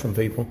the best from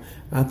people,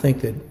 I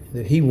think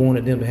that he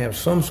wanted them to have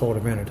some sort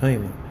of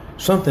entertainment,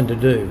 something to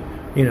do,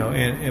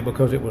 and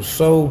because it was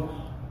so,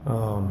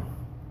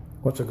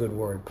 what's a good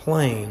word,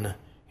 plain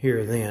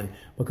here then,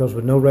 because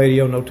with no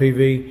radio, no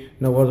TV,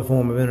 no other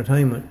form of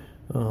entertainment,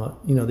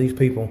 these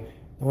people,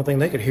 the only thing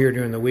they could hear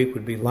during the week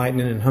would be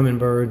lightning and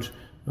hummingbirds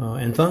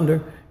and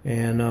thunder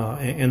and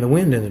the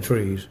wind in the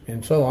trees.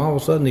 And so all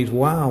of a sudden these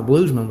wild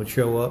bluesmen would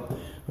show up,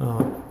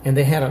 and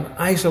they had an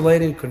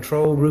isolated,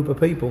 controlled group of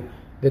people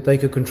that they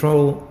could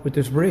control with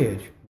this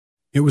bridge.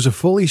 It was a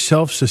fully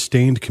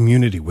self-sustained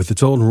community with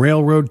its own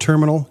railroad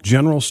terminal,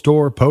 general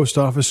store, post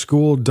office,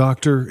 school,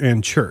 doctor,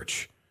 and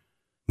church.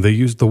 They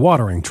used the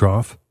watering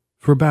trough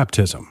for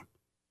baptism.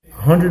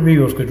 100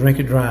 mules could drink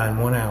it dry in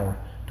 1 hour,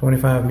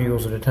 25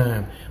 mules at a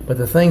time. But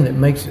the thing that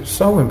makes it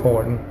so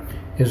important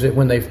is that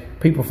when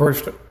people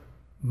first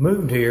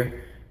moved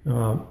here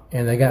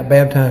and they got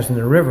baptized in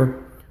the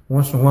river,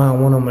 once in a while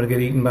one of them would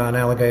get eaten by an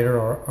alligator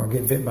or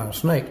get bit by a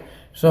snake.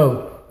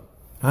 So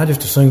I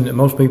just assume that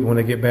most people when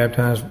they get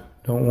baptized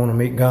don't want to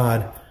meet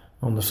God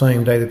on the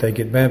same day that they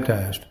get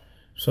baptized.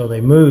 So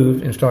they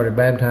moved and started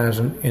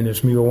baptizing in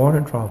this mule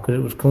watering trough because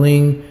it was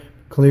clean,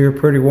 clear,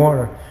 pretty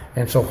water.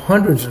 And so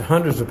hundreds and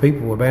hundreds of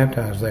people were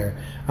baptized there.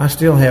 I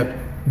still have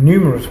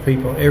numerous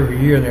people every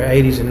year in their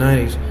 80s and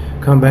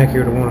 90s come back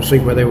here to want to see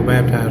where they were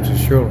baptized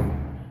as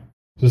children.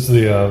 This is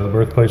the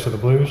birthplace of the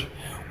blues?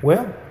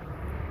 Well,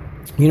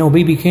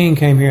 B.B. King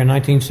came here in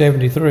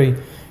 1973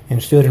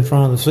 and stood in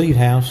front of the Seed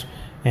House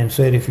and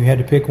said if you had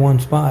to pick one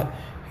spot,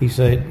 he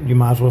said, you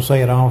might as well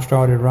say it all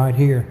started right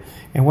here.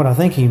 And what I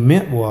think he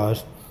meant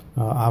was,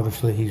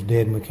 obviously he's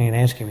dead and we can't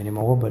ask him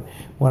anymore, but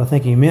what I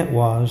think he meant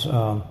was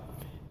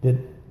that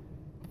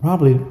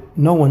probably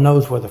no one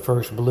knows where the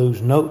first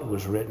blues note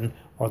was written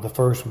or the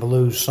first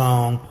blues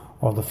song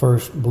or the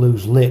first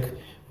blues lick,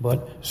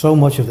 but so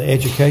much of the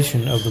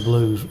education of the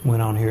blues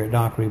went on here at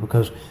Dockery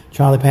because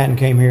Charlie Patton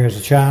came here as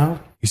a child.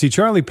 You see,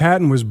 Charlie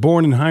Patton was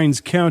born in Hinds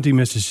County,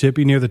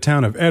 Mississippi, near the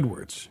town of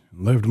Edwards,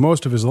 and lived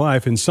most of his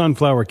life in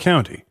Sunflower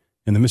County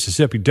in the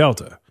Mississippi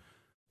Delta.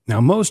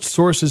 Now, most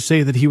sources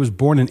say that he was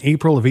born in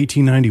April of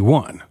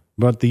 1891,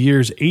 but the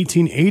years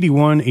 1881,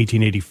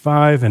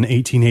 1885, and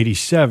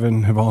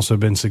 1887 have also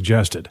been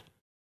suggested.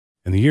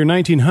 In the year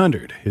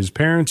 1900, his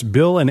parents,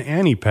 Bill and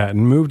Annie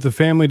Patton, moved the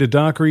family to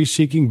Dockery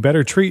seeking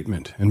better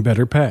treatment and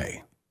better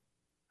pay.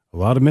 A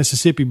lot of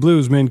Mississippi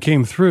bluesmen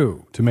came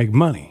through to make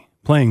money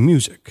playing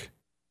music,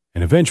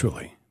 and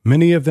eventually,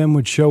 many of them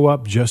would show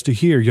up just to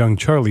hear young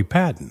Charlie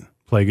Patton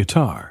play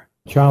guitar.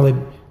 Charlie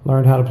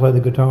learned how to play the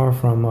guitar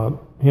from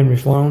Henry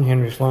Sloan.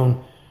 Henry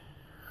Sloan,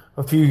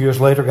 a few years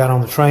later, got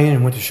on the train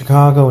and went to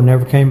Chicago and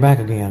never came back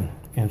again.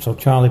 And so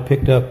Charlie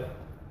picked up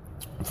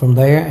from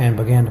there and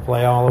began to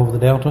play all over the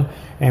Delta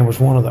and was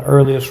one of the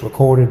earliest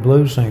recorded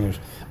blues singers.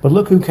 But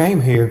look who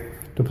came here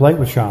to play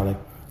with Charlie.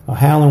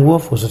 Howlin'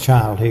 Wolf was a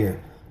child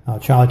here.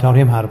 Charlie taught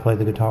him how to play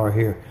the guitar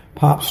here.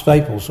 Pop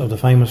Staples, of the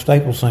famous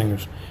Staples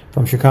singers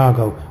from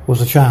Chicago,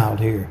 was a child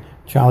here.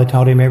 Charlie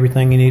taught him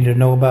everything he needed to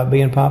know about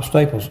being Pop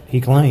Staples,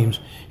 he claims.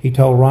 He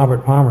told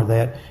Robert Palmer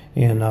that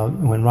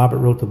when Robert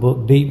wrote the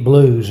book Deep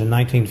Blues in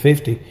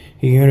 1950,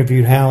 he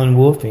interviewed Howlin'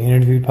 Wolf, he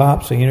interviewed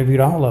Pops, he interviewed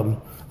all of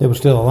them that were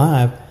still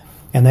alive,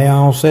 and they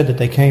all said that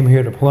they came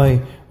here to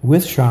play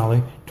with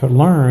Charlie to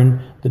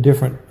learn the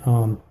different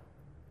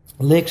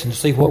licks and to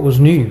see what was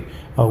new.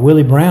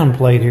 Willie Brown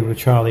played here with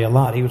Charlie a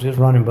lot. He was his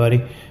running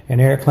buddy, and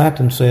Eric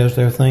Clapton says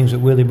there are things that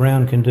Willie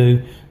Brown can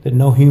do that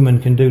no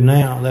human can do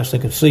now unless they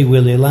could see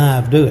Willie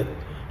live do it.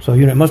 So,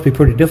 it must be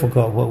pretty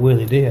difficult what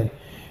Willie did.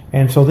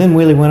 And so then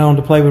Willie went on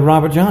to play with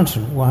Robert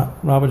Johnson. Well,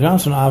 Robert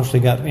Johnson obviously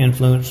got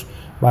influenced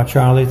by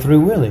Charlie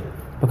through Willie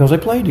because they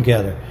played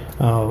together.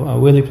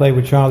 Willie played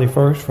with Charlie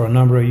first for a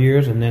number of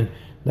years, and then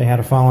they had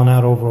a falling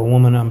out over a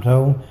woman, I'm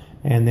told,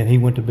 and then he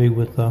went to be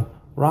with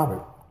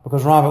Robert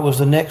because Robert was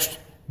the next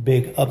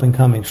big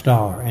up-and-coming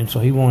star, and so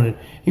he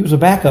was a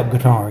backup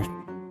guitarist.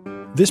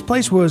 This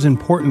place was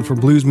important for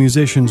blues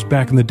musicians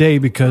back in the day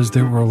because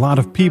there were a lot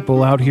of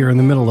people out here in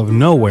the middle of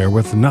nowhere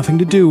with nothing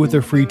to do with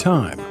their free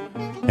time,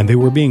 and they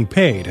were being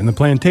paid in the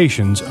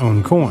plantation's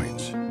own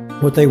coins.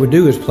 What they would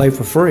do is play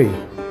for free,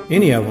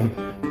 any of them,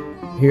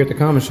 here at the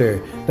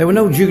commissary. There were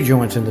no juke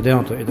joints in the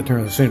Delta at the turn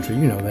of the century,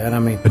 you know that. I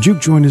mean, a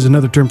juke joint is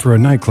another term for a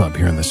nightclub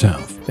here in the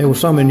South. There were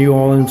some in New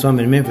Orleans, some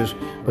in Memphis,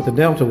 but the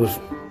Delta was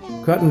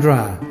cut and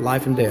dry,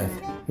 life and death.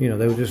 You know,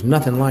 there was just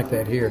nothing like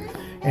that here.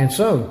 And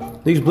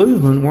so, these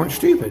bluesmen weren't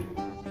stupid.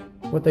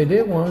 What they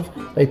did was,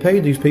 they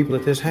paid these people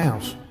at this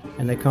house,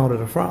 and they called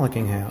it a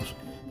frolicking house.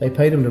 They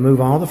paid them to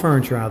move all the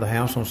furniture out of the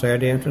house on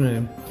Saturday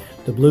afternoon.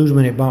 The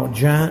bluesmen had bought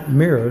giant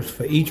mirrors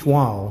for each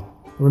wall.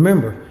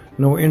 Remember,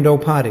 no indoor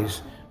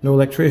potties, no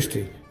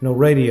electricity, no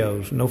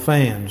radios, no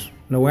fans,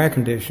 no air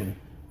conditioning,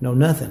 no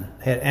nothing.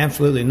 Had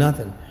absolutely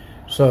nothing.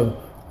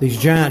 So, these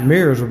giant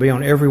mirrors would be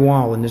on every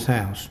wall in this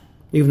house,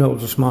 even though it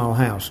was a small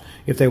house.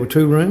 If there were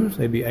 2 rooms,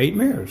 there'd be 8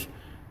 mirrors.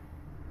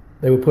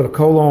 They would put a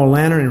coal oil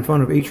lantern in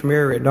front of each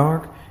mirror at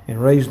dark and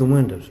raise the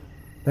windows.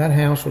 That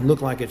house would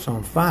look like it's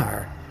on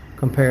fire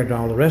compared to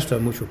all the rest of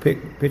them, which were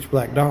pitch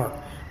black dark.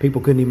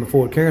 People couldn't even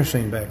afford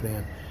kerosene back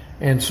then.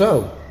 And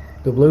so,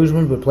 the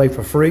bluesmen would play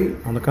for free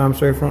on the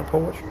commissary front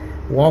porch,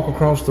 walk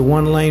across the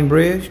 1-lane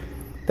bridge.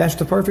 That's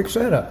the perfect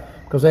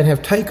setup, because they'd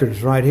have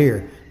takers right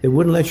here. They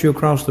wouldn't let you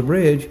across the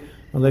bridge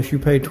unless you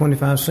paid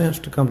 25 cents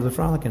to come to the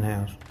frolicking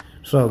house.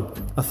 So,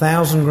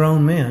 1,000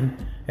 grown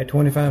men at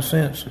 25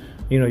 cents.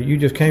 You know, you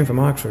just came from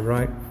Oxford,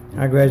 right?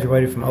 I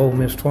graduated from Ole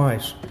Miss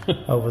twice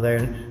over there.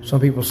 And some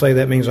people say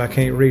that means I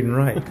can't read and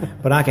write,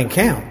 but I can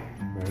count.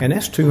 And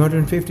that's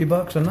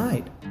 $250 a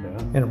night.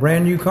 And a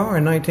brand new car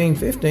in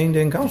 1915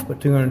 didn't cost but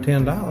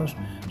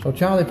 $210. So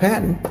Charlie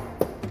Patton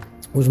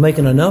was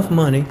making enough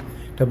money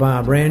to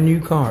buy a brand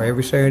new car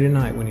every Saturday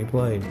night when he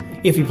played,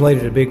 if he played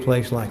at a big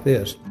place like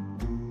this.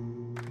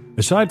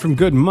 Aside from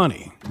good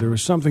money, there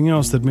was something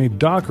else that made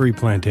Dockery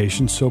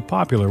plantations so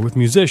popular with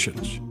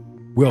musicians.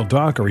 Will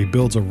Dockery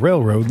builds a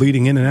railroad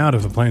leading in and out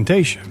of the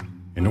plantation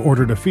in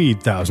order to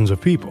feed thousands of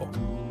people.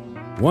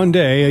 One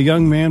day, a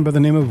young man by the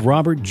name of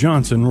Robert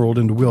Johnson rolled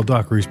into Will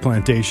Dockery's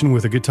plantation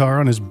with a guitar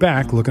on his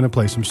back looking to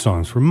play some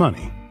songs for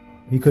money.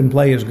 He couldn't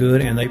play as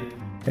good, and they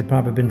had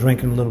probably been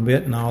drinking a little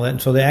bit and all that,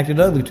 and so they acted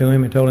ugly to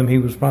him and told him he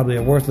was probably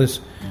a worthless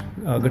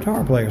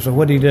guitar player. So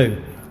what did he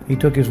do? He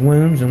took his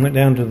wounds and went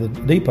down to the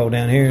depot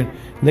down here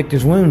and licked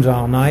his wounds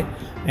all night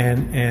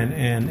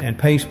and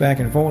paced back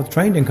and forth. The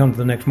train didn't come to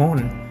the next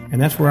morning. And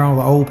that's where all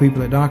the old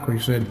people at Dockery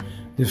said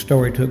this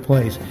story took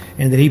place.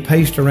 And that he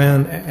paced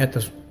around at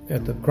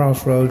the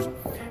Crossroads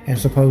and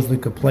supposedly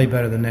could play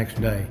better the next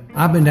day.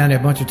 I've been down there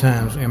a bunch of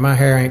times, and my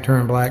hair ain't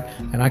turned black,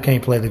 and I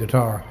can't play the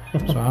guitar.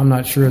 So I'm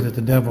not sure that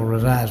the devil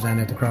resides down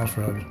at the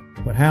Crossroads.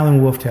 But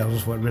Howlin' Wolf tells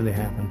us what really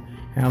happened.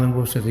 Howlin'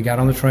 Wolf says he got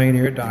on the train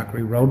here at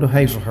Dockery, rode to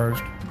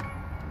Hazelhurst,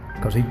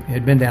 because he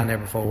had been down there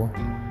before,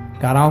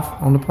 got off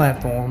on the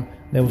platform.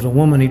 There was a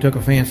woman he took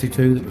a fancy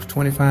to that was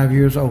 25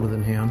 years older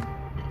than him.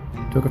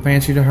 Took a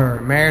fancy to her,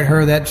 married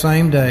her that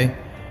same day,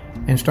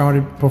 and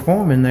started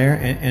performing there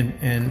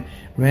and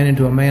ran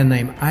into a man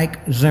named Ike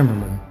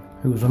Zimmerman,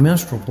 who was a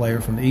minstrel player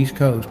from the East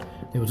Coast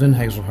that was in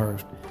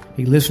Hazelhurst.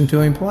 He listened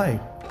to him play,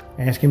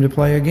 asked him to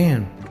play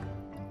again.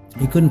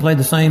 He couldn't play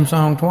the same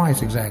song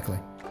twice exactly.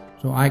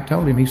 So Ike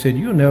told him, he said,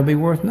 "You'll never be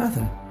worth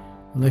nothing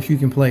unless you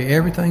can play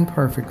everything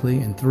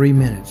perfectly in 3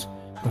 minutes,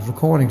 because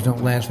recordings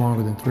don't last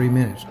longer than 3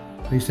 minutes."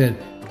 So he said,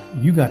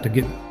 "You got to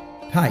get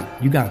tight.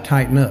 You got to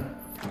tighten up."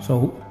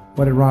 So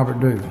what did Robert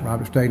do?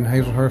 Robert stayed in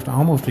Hazelhurst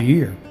almost a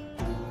year.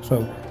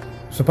 So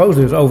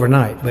supposedly it was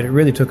overnight, but it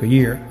really took a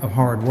year of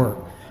hard work.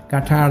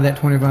 Got tired of that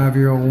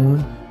 25-year-old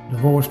woman,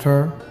 divorced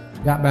her,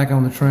 got back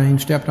on the train,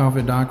 stepped off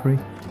at Dockery,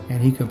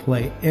 and he could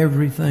play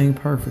everything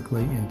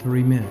perfectly in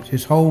 3 minutes,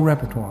 his whole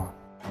repertoire.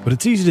 But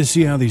it's easy to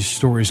see how these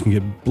stories can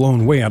get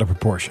blown way out of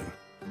proportion.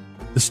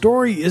 The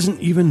story isn't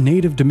even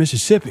native to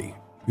Mississippi.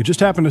 You just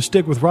happen to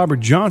stick with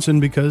Robert Johnson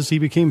because he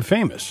became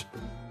famous.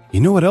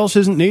 You know what else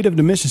isn't native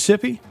to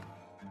Mississippi?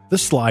 The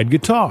slide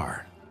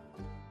guitar.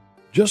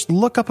 Just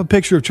look up a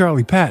picture of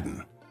Charlie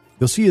Patton.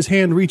 You'll see his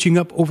hand reaching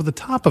up over the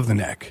top of the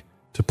neck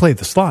to play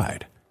the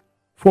slide.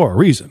 For a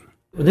reason.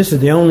 This is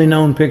the only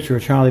known picture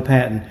of Charlie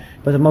Patton,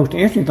 but the most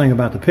interesting thing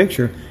about the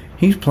picture,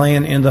 he's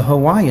playing in the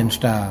Hawaiian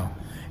style.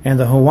 And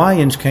the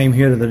Hawaiians came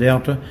here to the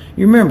Delta.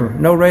 You remember,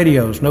 no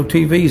radios, no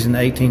TVs in the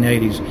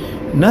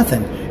 1880s,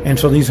 nothing. And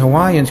so these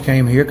Hawaiians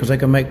came here because they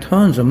could make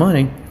tons of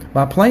money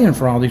by playing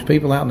for all these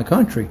people out in the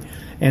country.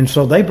 And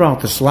so they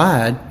brought the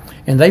slide,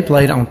 and they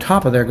played on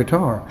top of their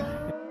guitar.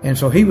 And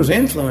so he was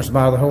influenced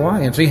by the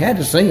Hawaiians. He had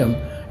to see them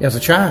as a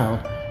child,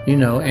 you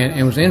know,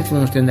 and was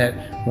influenced in that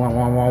wah,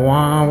 wah, wah,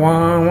 wah,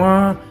 wah,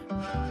 wah.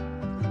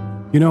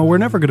 You know, we're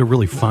never going to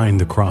really find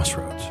the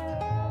Crossroads.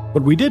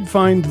 But we did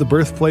find the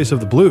birthplace of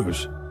the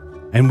blues.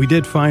 And we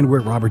did find where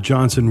Robert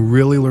Johnson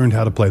really learned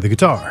how to play the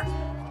guitar.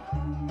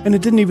 And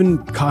it didn't even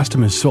cost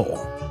him his soul.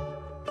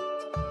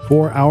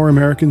 For Our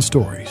American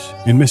Stories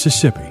in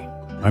Mississippi,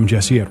 I'm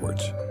Jesse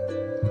Edwards.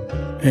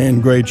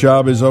 And great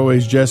job as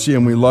always, Jesse,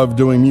 and we love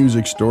doing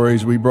music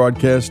stories. We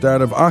broadcast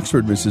out of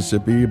Oxford,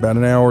 Mississippi, about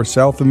an hour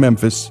south of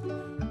Memphis.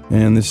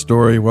 And this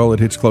story, well, it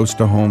hits close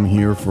to home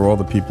here for all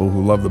the people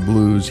who love the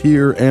blues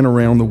here and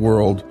around the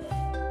world.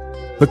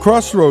 The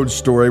Crossroads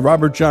story,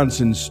 Robert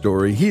Johnson's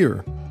story,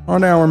 here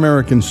on Our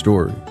American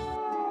Story.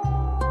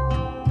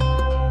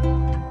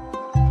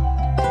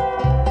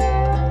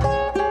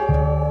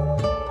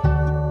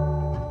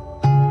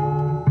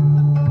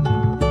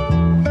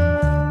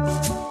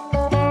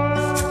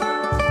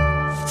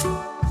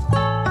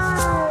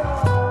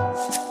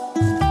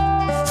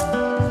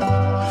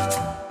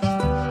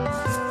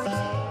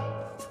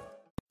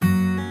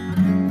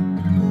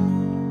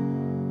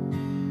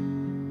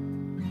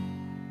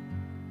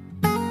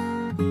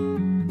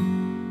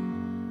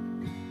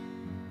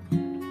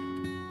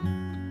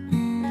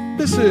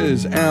 This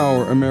is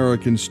Our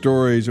American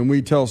Stories, and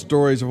we tell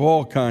stories of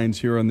all kinds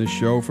here on this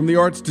show, from the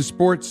arts to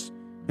sports,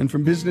 and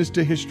from business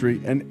to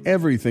history, and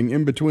everything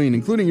in between,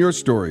 including your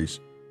stories.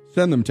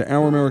 Send them to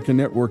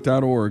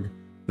ouramericannetwork.org.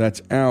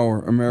 That's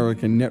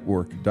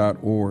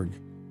ouramericannetwork.org.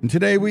 And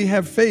today we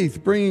have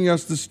Faith bringing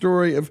us the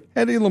story of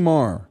Hedy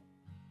Lamarr.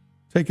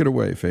 Take it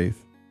away,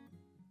 Faith.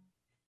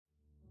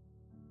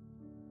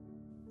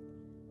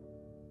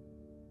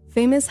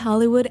 Famous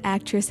Hollywood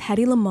actress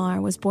Hedy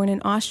Lamarr was born in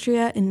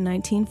Austria in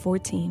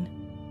 1914.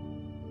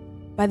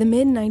 By the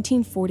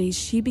mid-1940s,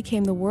 she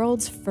became the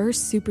world's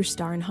first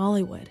superstar in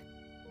Hollywood.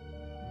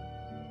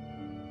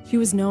 She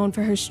was known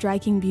for her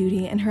striking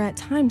beauty and her at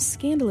times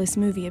scandalous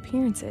movie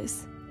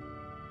appearances.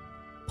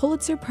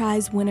 Pulitzer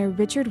Prize winner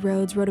Richard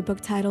Rhodes wrote a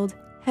book titled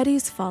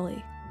Hedy's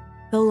Folly: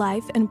 The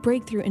Life and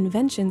Breakthrough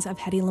Inventions of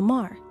Hedy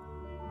Lamarr,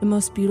 the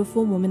most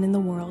beautiful woman in the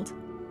world.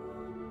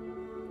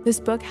 This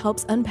book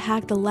helps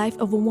unpack the life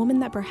of a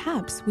woman that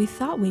perhaps we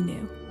thought we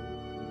knew.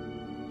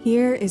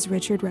 Here is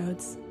Richard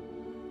Rhodes.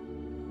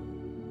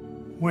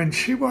 When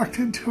she walked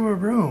into a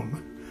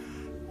room,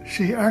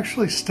 she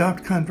actually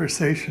stopped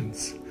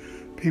conversations.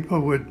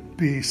 People would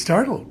be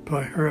startled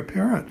by her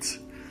appearance.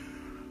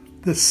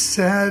 The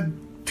sad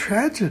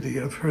tragedy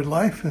of her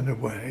life, in a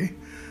way,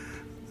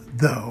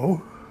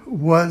 though,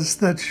 was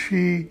that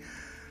she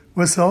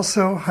was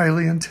also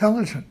highly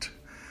intelligent.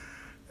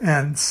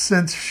 And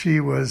since she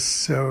was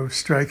so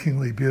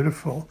strikingly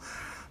beautiful,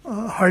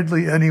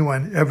 hardly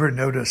anyone ever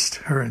noticed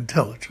her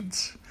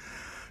intelligence.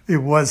 It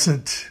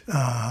wasn't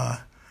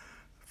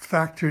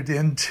factored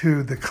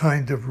into the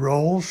kind of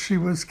roles she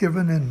was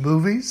given in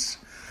movies,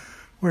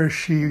 where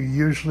she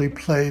usually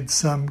played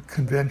some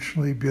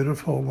conventionally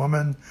beautiful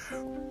woman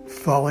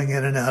falling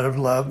in and out of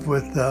love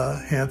with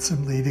a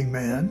handsome leading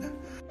man.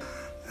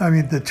 I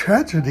mean, the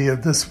tragedy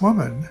of this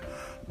woman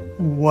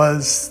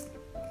was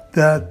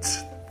that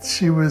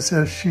she was,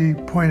 as she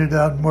pointed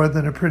out, more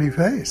than a pretty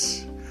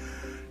face.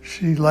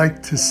 She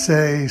liked to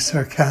say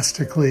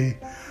sarcastically,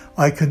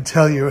 "I can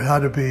tell you how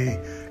to be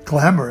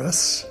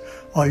glamorous.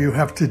 All you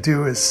have to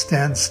do is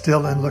stand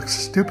still and look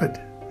stupid."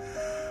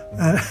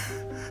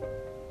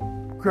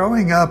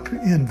 Growing up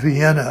in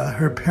Vienna,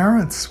 her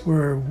parents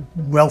were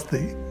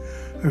wealthy.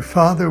 Her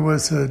father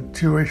was a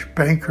Jewish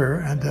banker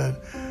and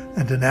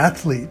an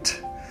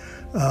athlete.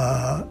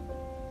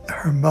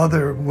 Her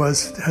mother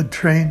had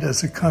trained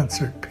as a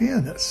concert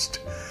pianist,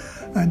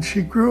 and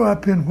she grew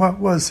up in what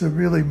was a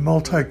really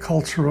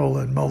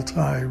multicultural and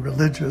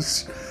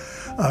multi-religious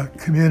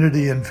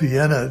community in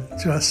Vienna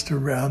just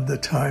around the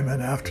time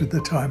and after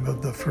the time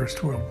of the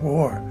First World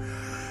War.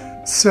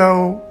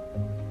 So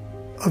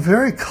a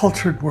very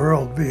cultured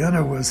world.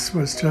 Vienna was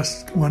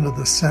just one of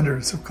the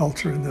centers of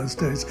culture in those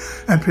days,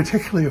 and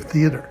particularly of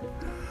theater.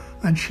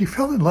 And she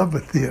fell in love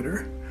with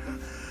theater.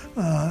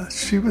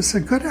 She was a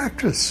good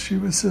actress. She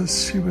was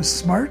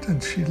smart,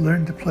 and she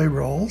learned to play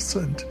roles,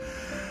 and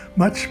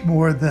much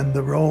more than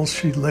the roles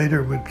she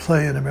later would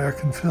play in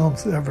American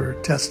films ever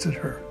tested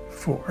her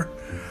for.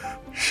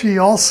 She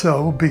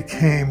also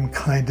became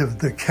kind of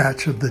the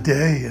catch of the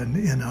day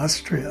in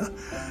Austria,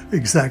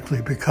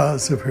 exactly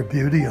because of her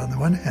beauty on the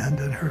one hand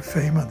and her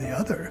fame on the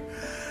other.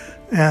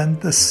 And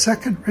the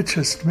second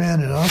richest man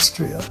in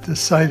Austria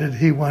decided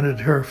he wanted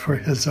her for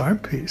his arm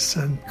piece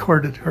and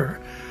courted her.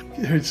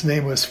 His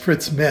name was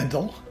Fritz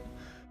Mendel.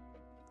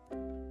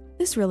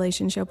 This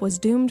relationship was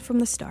doomed from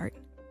the start.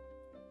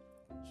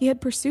 He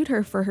had pursued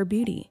her for her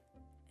beauty,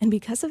 and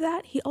because of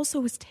that, he also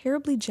was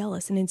terribly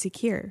jealous and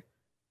insecure,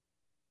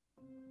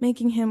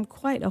 making him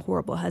quite a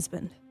horrible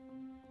husband.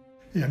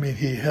 I mean,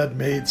 he had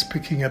maids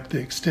picking up the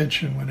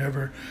extension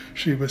whenever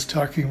she was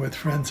talking with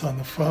friends on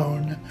the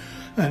phone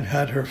and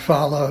had her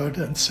followed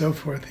and so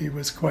forth. He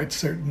was quite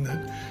certain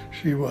that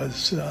she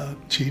was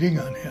cheating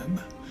on him,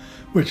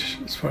 which,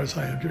 as far as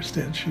I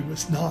understand, she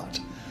was not.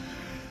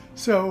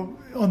 So,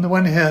 on the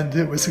one hand,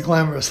 it was a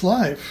glamorous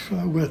life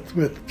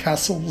with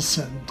castles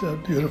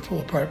and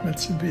beautiful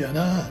apartments in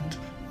Vienna.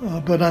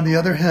 But on the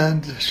other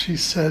hand, she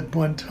said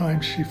one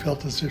time she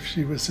felt as if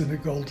she was in a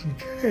golden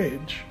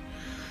cage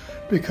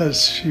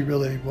because she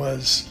really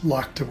was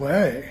locked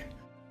away.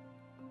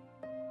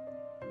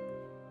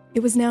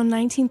 It was now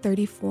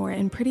 1934,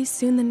 and pretty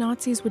soon the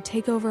Nazis would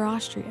take over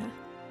Austria.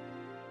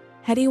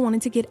 Hedy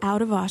wanted to get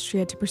out of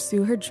Austria to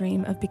pursue her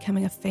dream of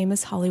becoming a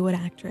famous Hollywood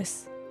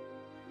actress.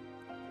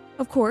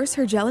 Of course,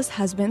 her jealous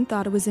husband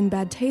thought it was in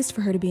bad taste for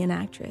her to be an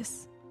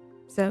actress,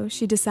 so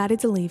she decided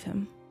to leave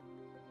him.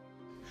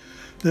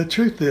 The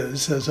truth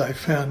is, as I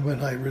found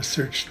when I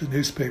researched the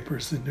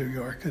newspapers in New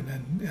York and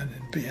in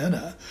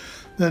Vienna,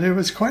 that it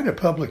was quite a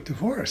public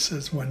divorce,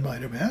 as one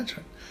might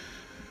imagine.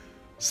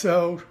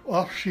 So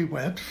off she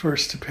went,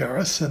 first to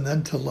Paris and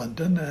then to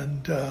London,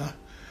 and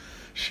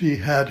she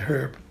had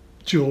her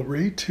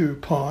jewelry to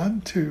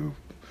pawn to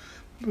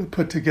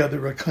put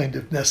together a kind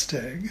of nest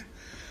egg.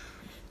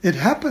 It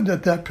happened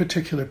at that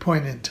particular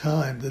point in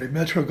time that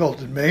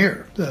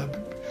Metro-Goldwyn-Mayer,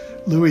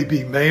 Louis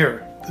B.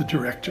 Mayer, the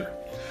director,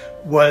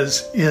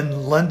 was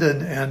in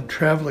London and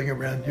traveling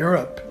around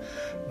Europe,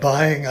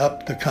 buying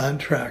up the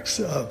contracts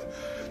of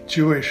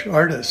Jewish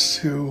artists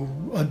who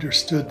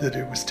understood that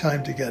it was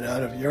time to get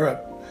out of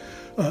Europe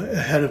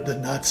ahead of the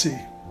Nazi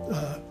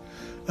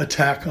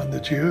attack on the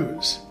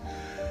Jews.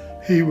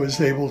 He was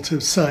able to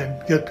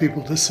get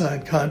people to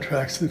sign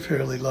contracts at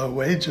fairly low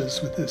wages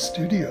with his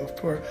studio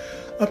for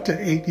up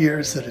to 8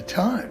 years at a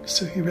time.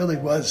 So he really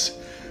was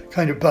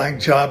kind of buying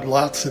job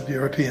lots of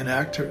European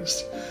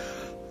actors.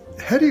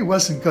 Hedy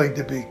wasn't going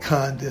to be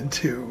conned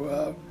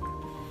into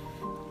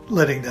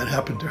letting that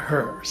happen to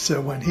her. So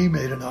when he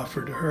made an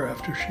offer to her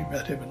after she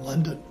met him in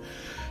London,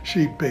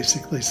 she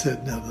basically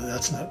said, no,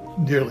 that's not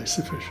nearly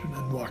sufficient,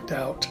 and walked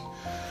out.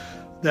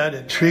 That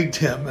intrigued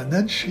him, and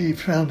then she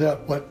found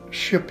out what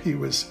ship he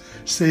was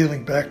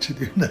sailing back to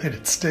the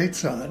United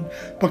States on,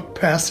 booked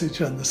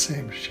passage on the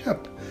same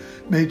ship,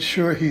 made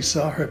sure he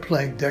saw her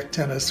playing deck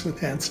tennis with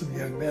handsome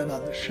young men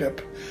on the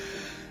ship.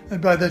 And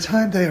by the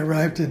time they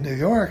arrived in New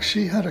York,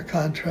 she had a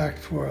contract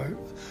for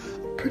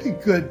a pretty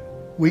good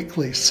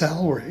weekly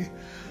salary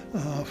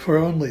for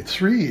only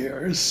 3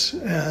 years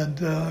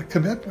and a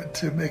commitment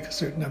to make a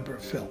certain number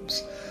of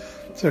films.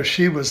 So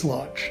she was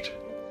launched.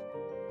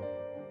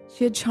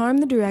 She had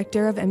charmed the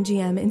director of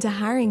MGM into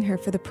hiring her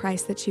for the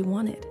price that she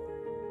wanted.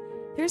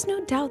 There's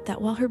no doubt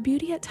that while her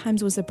beauty at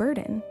times was a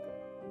burden,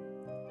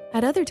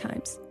 at other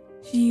times,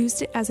 she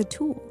used it as a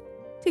tool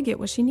to get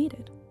what she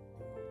needed.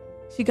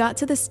 She got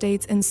to the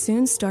States and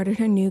soon started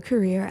her new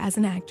career as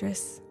an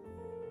actress.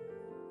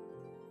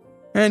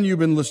 And you've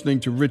been listening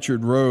to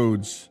Richard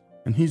Rhodes,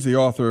 and he's the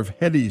author of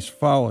Hedy's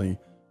Folly,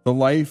 the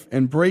life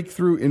and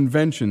breakthrough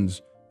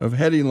inventions of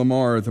Hedy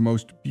Lamarr, the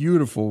most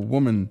beautiful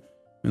woman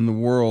in the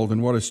world.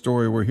 And what a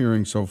story we're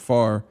hearing so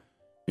far.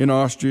 In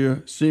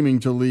Austria, seeming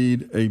to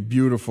lead a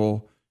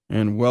beautiful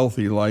and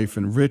wealthy life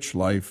and rich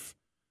life.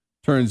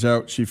 Turns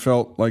out she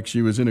felt like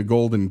she was in a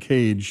golden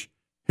cage.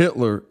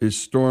 Hitler is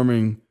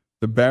storming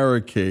the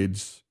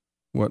barricades,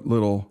 what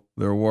little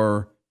there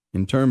were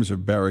in terms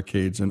of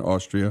barricades in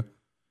Austria.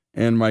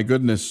 And my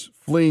goodness,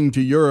 fleeing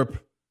to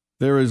Europe,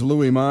 there is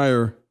Louis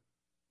Mayer.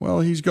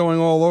 Well, he's going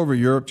all over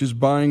Europe, just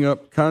buying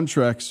up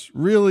contracts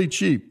really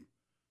cheap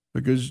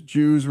because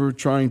Jews were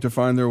trying to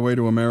find their way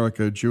to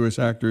America, Jewish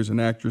actors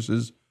and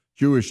actresses,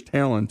 Jewish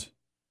talent.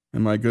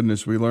 And my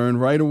goodness, we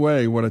learned right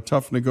away what a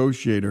tough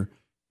negotiator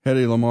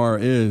Hedy Lamarr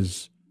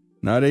is.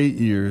 Not 8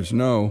 years,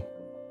 no.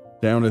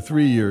 Down to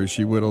 3 years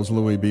she whittles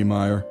Louis B.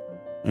 Mayer,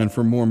 and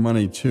for more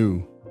money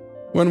too.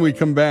 When we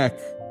come back,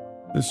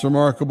 this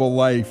remarkable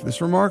life,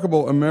 this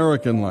remarkable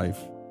American life,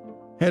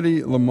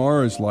 Hedy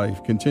Lamarr's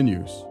life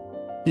continues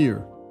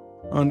here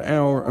on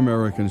Our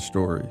American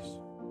Stories.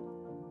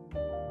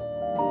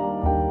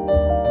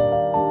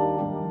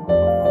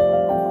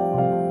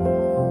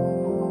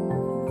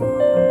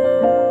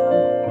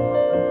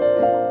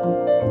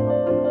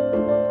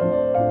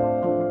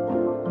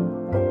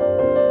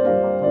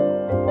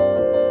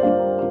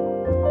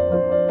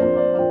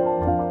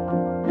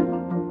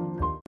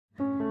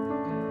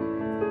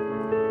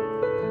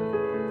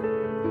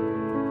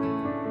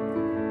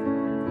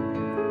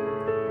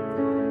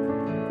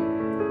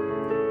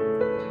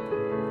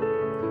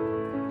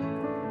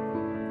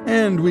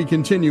 And we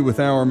continue with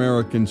Our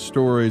American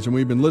Stories, and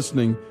we've been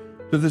listening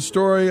to the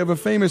story of a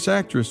famous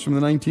actress from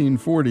the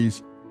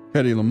 1940s,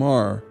 Hedy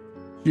Lamarr.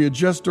 She had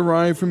just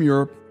arrived from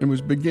Europe and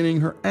was beginning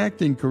her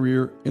acting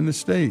career in the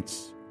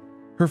States.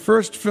 Her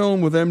first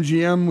film with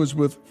MGM was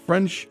with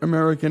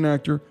French-American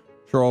actor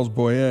Charles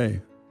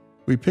Boyer.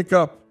 We pick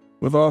up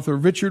with author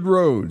Richard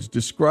Rhodes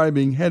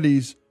describing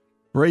Hedy's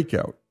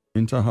breakout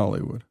into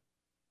Hollywood.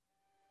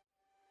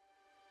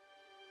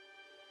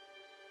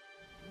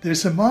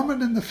 There's a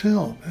moment in the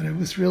film, and it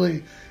was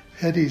really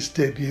Hedy's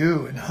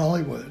debut in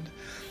Hollywood,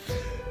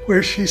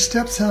 where she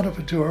steps out of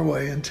a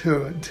doorway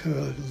into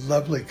a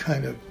lovely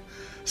kind of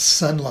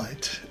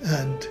sunlight,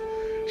 and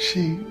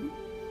she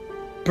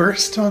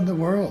burst on the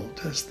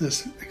world as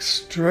this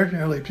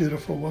extraordinarily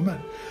beautiful woman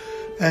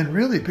and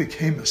really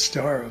became a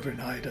star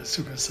overnight as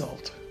a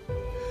result.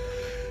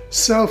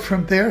 So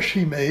from there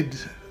she made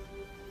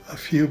a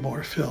few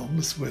more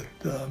films with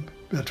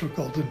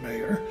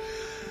Metro-Goldwyn-Mayer.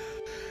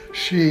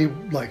 She,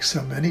 like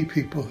so many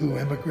people who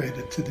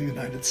emigrated to the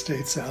United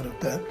States out of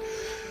that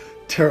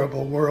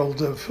terrible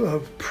world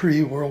of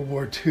pre-World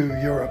War II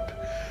Europe,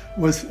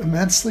 was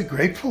immensely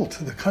grateful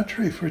to the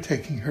country for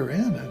taking her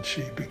in, and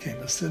she became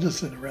a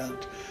citizen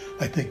around,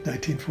 I think,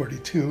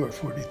 1942 or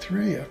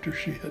 43, after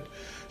she had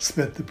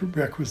spent the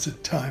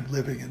requisite time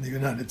living in the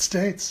United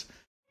States.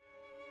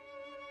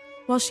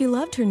 While she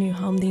loved her new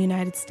home, the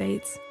United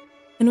States,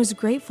 and was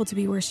grateful to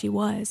be where she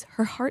was,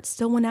 her heart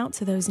still went out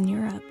to those in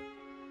Europe.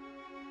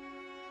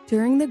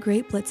 During the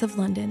Great Blitz of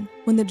London,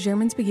 when the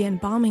Germans began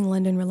bombing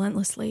London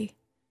relentlessly,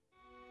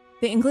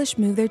 the English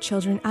moved their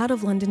children out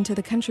of London to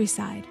the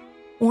countryside,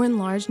 or in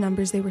large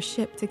numbers they were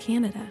shipped to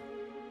Canada.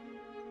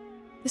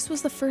 This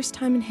was the first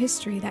time in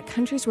history that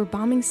countries were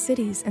bombing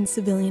cities and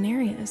civilian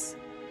areas.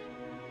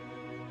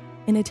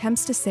 In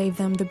attempts to save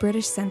them, the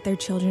British sent their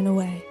children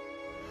away.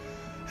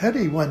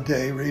 Hedy, one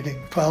day,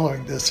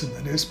 following this in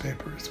the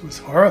newspapers, was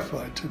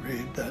horrified to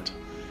read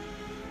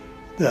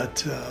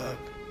that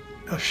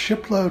a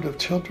shipload of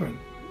children,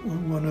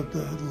 one of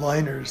the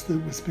liners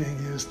that was being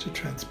used to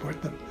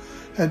transport them,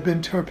 had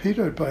been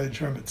torpedoed by a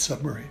German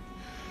submarine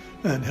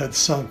and had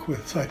sunk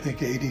with, I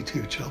think,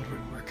 82 children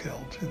were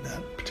killed in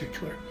that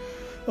particular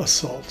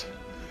assault.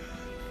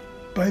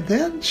 By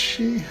then,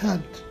 she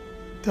had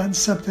done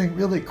something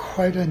really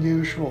quite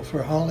unusual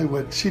for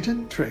Hollywood. She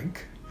didn't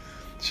drink.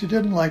 She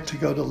didn't like to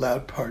go to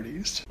loud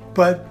parties.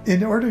 But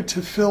in order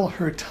to fill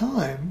her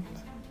time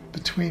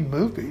between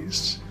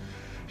movies,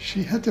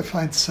 she had to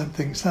find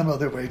some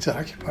other way to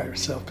occupy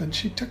herself, and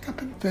she took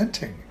up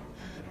inventing.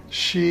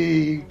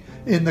 She,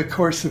 in the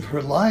course of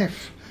her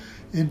life,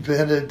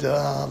 invented,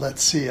 a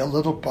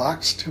little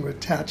box to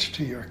attach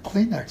to your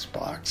Kleenex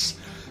box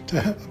to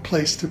have a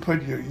place to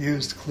put your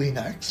used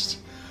Kleenex.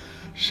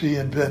 She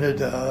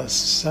invented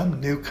some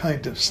new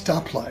kind of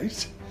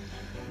stoplight.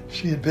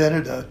 She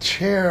invented a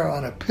chair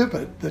on a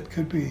pivot that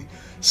could be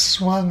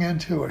swung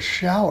into a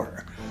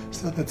shower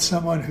so that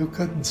someone who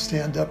couldn't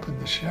stand up in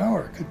the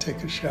shower could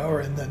take a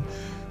shower and then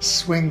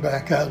swing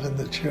back out in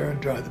the chair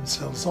and dry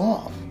themselves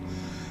off.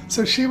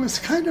 So she was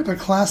kind of a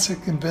classic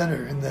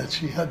inventor in that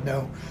she had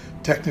no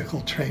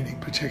technical training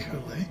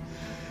particularly,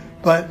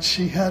 but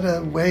she had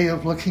a way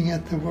of looking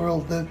at the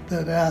world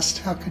that asked,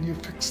 how can you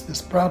fix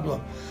this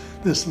problem,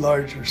 this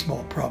large or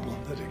small problem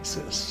that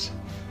exists?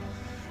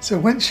 So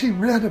when she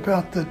read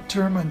about the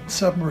German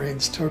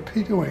submarines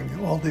torpedoing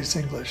all these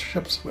English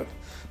ships,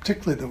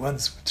 particularly the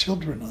ones with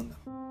children on them,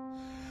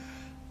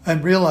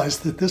 and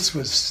realized that this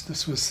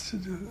was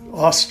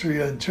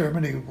Austria and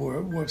Germany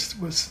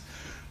was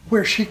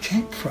where she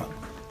came from,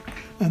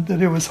 and that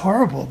it was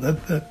horrible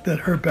that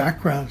her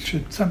background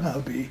should somehow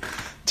be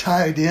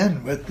tied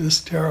in with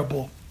this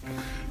terrible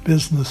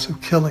business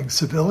of killing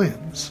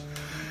civilians,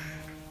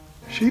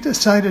 she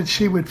decided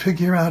she would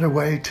figure out a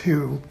way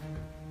to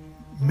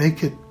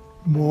make it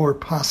more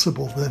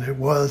possible than it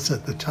was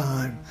at the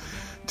time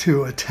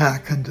to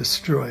attack and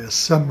destroy a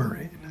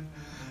submarine.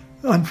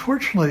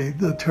 Unfortunately,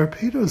 the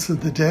torpedoes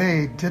of the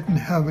day didn't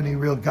have any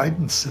real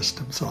guidance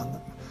systems on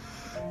them.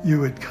 You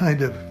would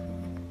kind of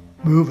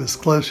move as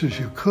close as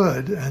you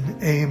could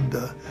and aim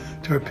the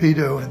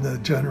torpedo in the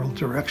general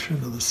direction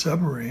of the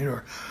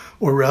submarine,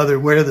 or rather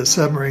where the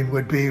submarine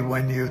would be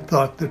when you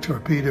thought the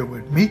torpedo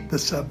would meet the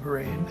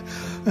submarine,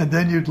 and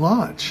then you'd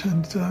launch,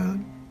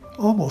 and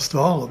almost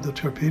all of the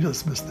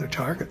torpedoes missed their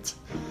targets.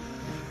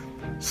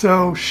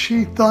 So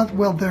she thought,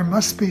 well, there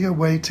must be a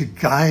way to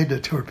guide a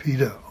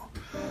torpedo.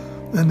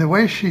 And the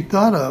way she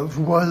thought of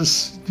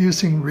was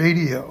using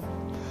radio.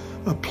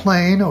 A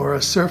plane or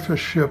a surface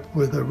ship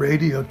with a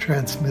radio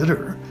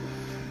transmitter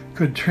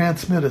could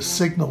transmit a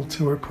signal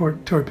to a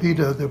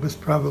torpedo that was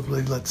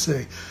probably, let's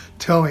say,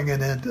 towing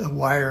a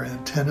wire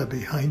antenna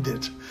behind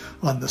it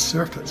on the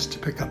surface to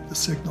pick up the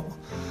signal.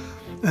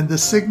 And the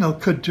signal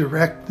could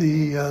direct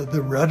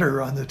the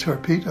rudder on the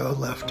torpedo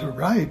left or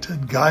right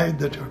and guide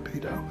the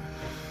torpedo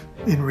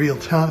in real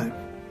time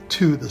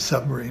to the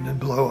submarine and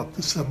blow up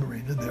the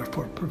submarine and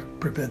therefore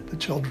prevent the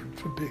children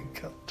from being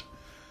killed.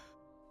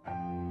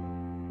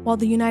 While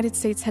the United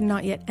States had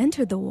not yet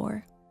entered the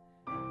war,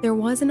 there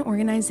was an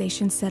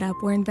organization set up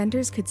where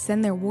inventors could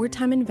send their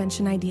wartime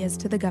invention ideas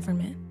to the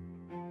government.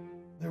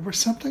 There were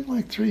something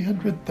like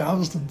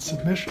 300,000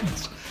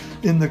 submissions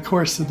in the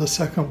course of the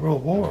Second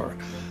World War.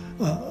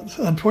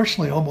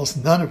 Unfortunately,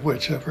 almost none of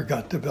which ever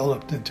got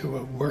developed into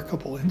a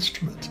workable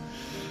instrument.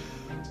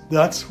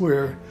 That's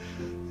where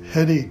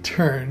Hedy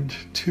turned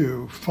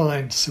to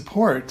find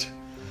support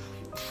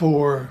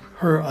for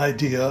her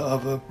idea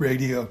of a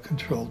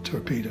radio-controlled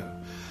torpedo.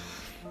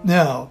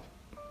 Now,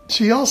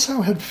 she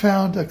also had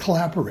found a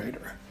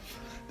collaborator.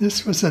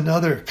 This was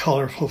another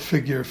colorful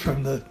figure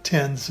from the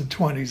 10s and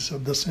 20s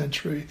of the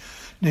century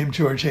named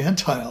George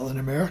Antheil, an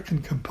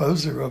American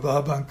composer of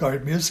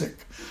avant-garde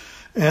music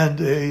and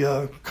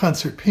a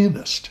concert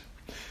pianist.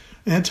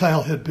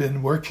 Antheil had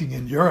been working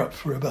in Europe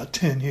for about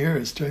 10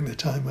 years during the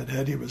time when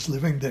Hedy was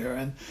living there,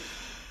 and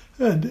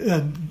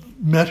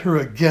met her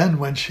again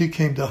when she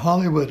came to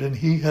Hollywood, and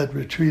he had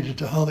retreated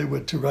to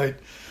Hollywood to write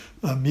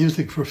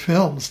music for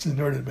films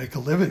in order to make a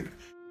living.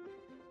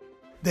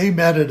 They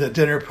met at a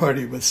dinner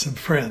party with some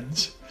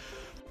friends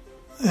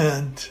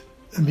and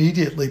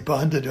immediately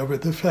bonded over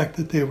the fact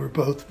that they were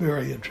both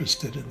very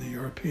interested in the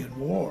European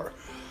War.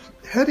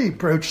 Hedy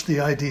broached the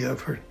idea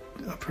of her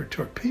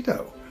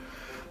torpedo.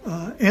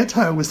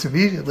 Antheil was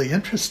immediately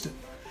interested.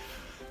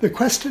 The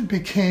question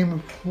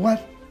became,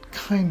 what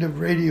kind of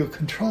radio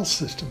control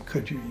system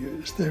could you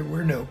use? There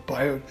were no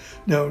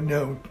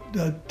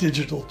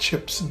digital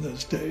chips in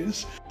those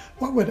days.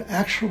 What would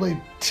actually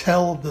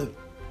tell the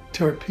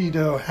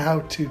torpedo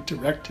how to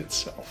direct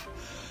itself?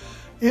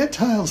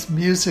 Antheil's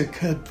music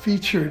had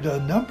featured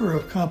a number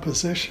of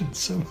compositions,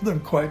 some of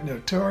them quite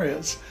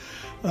notorious,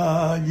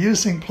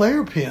 using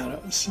player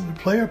pianos. And a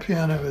player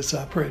piano is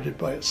operated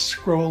by a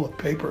scroll of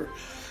paper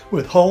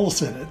with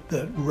holes in it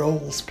that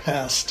rolls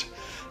past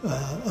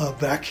a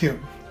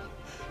vacuum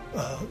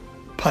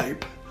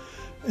pipe.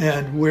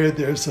 And where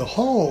there's a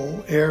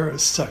hole, air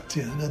is sucked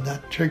in, and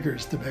that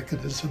triggers the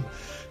mechanism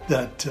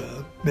that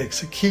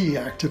makes a key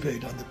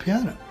activate on the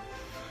piano.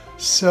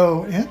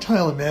 So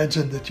Antheil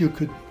imagined that you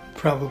could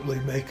probably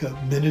make a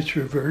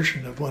miniature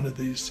version of one of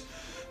these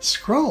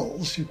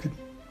scrolls. You could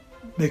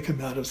make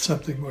them out of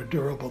something more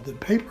durable than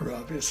paper,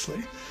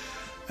 obviously.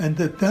 And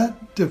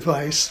that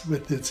device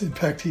with its, in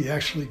fact, he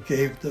actually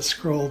gave the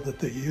scroll that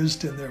they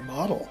used in their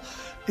model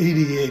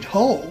 88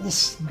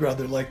 holes,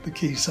 rather like the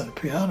keys on a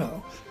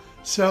piano.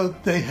 So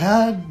they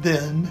had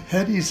then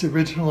Hedy's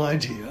original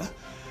idea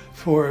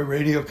for a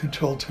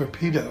radio-controlled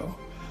torpedo.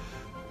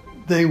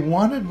 They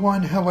wanted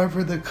one,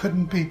 however, that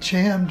couldn't be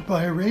jammed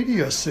by a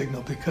radio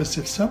signal, because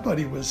if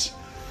somebody was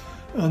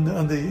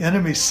on the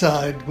enemy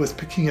side was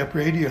picking up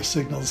radio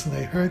signals and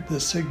they heard the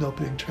signal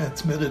being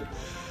transmitted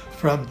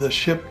from the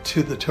ship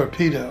to the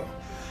torpedo,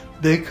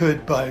 they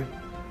could, by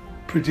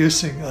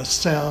producing a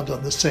sound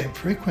on the same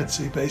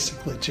frequency,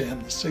 basically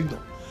jam the signal.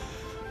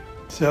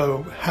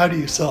 So how do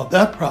you solve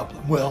that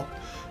problem? Well,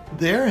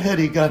 there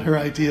Hedy got her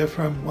idea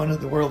from one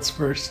of the world's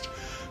first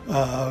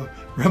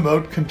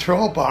remote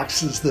control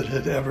boxes that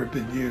had ever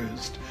been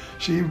used.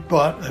 She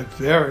bought a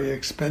very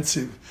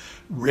expensive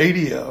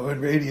radio,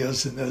 and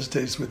radios in those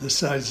days were the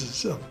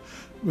sizes of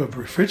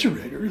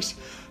refrigerators.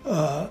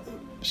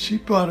 She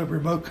bought a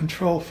remote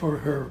control for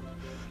her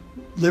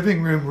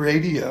living room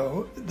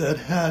radio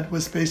that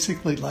was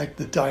basically like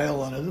the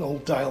dial on an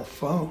old dial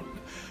phone,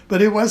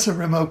 but it was a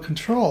remote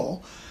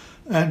control.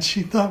 And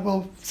she thought,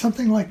 well,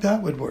 something like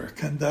that would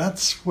work. And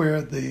that's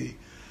where the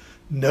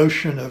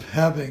notion of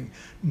having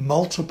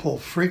multiple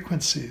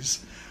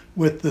frequencies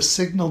with the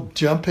signal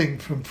jumping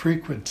from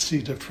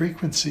frequency to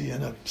frequency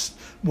in a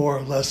more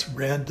or less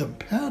random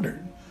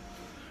pattern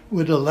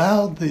would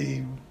allow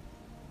the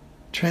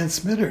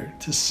transmitter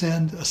to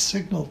send a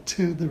signal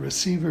to the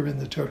receiver in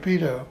the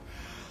torpedo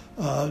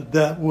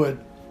that would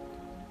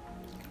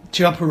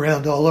jump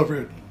around all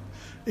over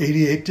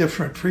 88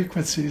 different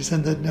frequencies,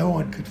 and that no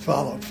one could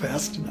follow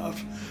fast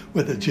enough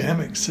with a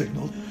jamming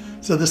signal.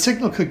 So the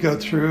signal could go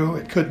through,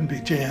 it couldn't be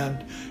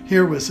jammed.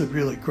 Here was a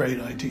really great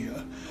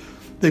idea.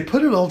 They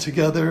put it all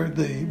together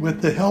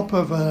with the help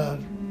of a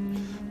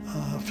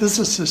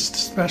physicist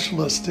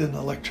specialist in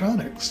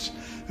electronics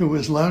who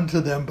was loaned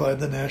to them by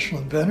the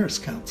National Inventors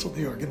Council,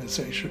 the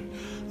organization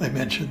I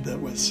mentioned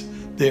that was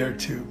there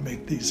to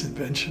make these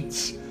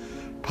inventions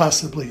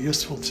possibly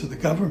useful to the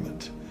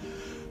government.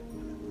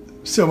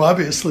 So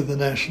obviously the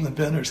National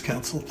Inventors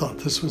Council thought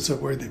this was a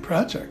worthy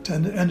project,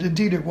 and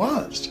indeed it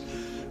was.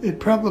 It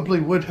probably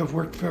would have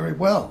worked very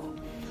well.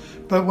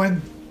 But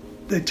when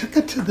they took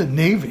it to the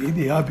Navy,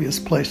 the obvious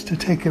place to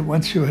take it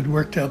once you had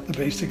worked out the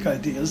basic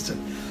ideas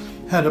and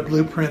had a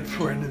blueprint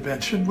for an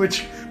invention,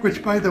 which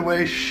by the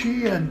way,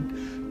 she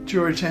and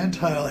George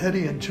Antheil,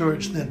 Hedy and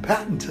George, then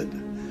patented.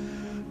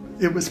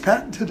 It was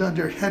patented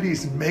under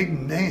Hedy's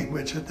maiden name,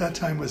 which at that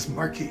time was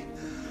Markey.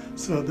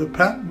 So the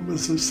patent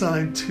was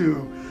assigned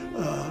to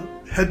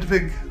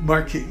Hedwig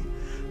Markey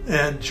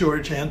and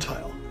George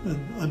Antheil,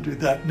 and under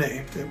that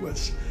name it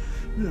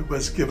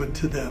was given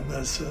to them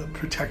as a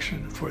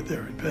protection for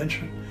their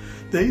invention.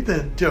 They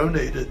then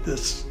donated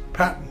this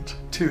patent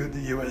to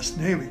the U.S.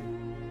 Navy.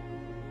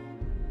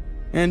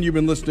 And you've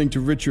been listening to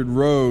Richard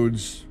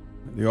Rhodes,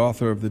 the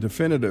author of the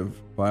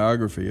definitive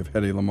biography of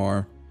Hedy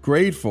Lamarr,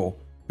 grateful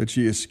that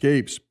she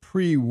escapes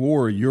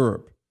pre-war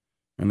Europe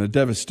and the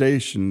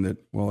devastation that,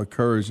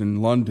 occurs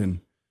in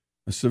London,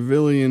 a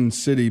civilian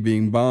city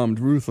being bombed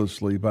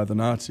ruthlessly by the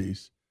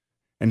Nazis,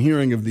 and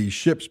hearing of these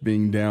ships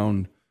being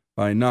downed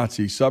by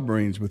Nazi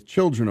submarines with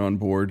children on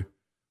board,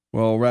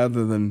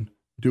 rather than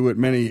do what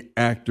many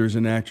actors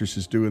and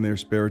actresses do in their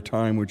spare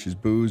time, which is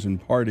booze and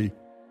party,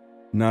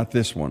 not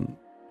this one.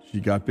 She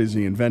got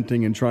busy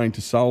inventing and trying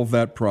to solve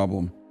that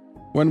problem.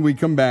 When we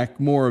come back,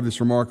 more of this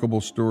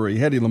remarkable story,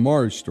 Hedy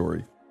Lamarr's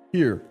story,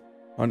 here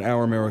on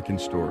Our American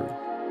Story.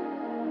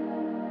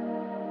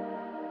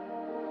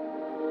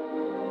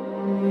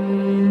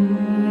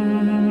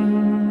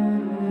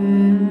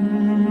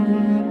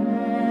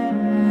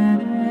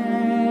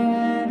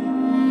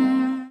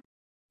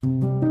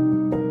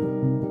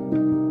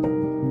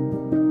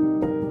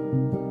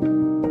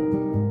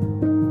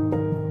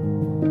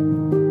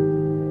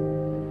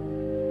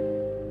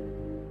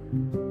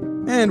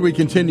 And we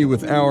continue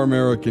with Our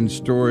American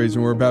Stories,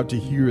 and we're about to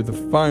hear the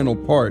final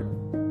part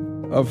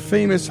of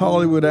famous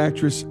Hollywood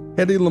actress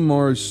Hedy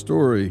Lamarr's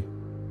story.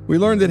 We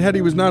learned that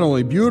Hedy was not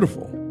only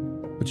beautiful,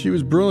 but she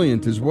was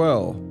brilliant as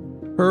well.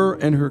 Her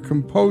and her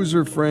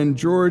composer friend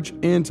George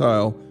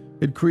Antheil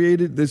had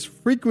created this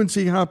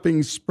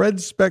frequency-hopping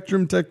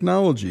spread-spectrum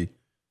technology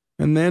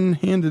and then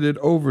handed it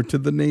over to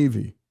the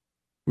Navy.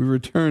 We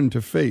return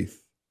to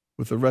Faith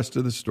with the rest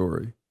of the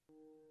story.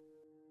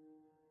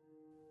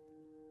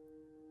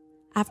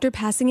 After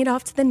passing it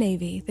off to the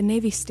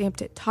Navy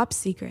stamped it top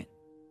secret,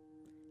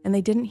 and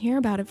they didn't hear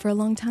about it for a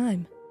long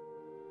time.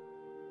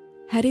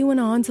 Hedy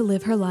went on to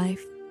live her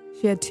life.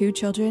 She had 2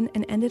 children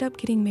and ended up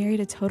getting married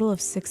a total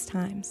of 6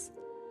 times,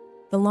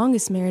 the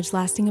longest marriage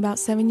lasting about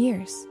 7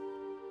 years.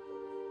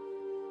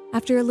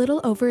 After a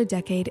little over a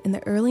decade in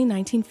the early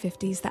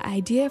 1950s, the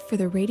idea for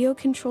the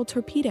radio-controlled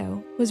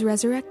torpedo was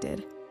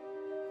resurrected.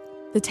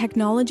 The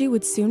technology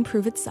would soon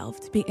prove itself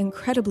to be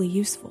incredibly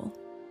useful.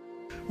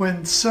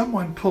 When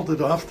someone pulled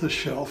it off the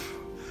shelf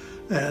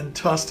and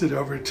tossed it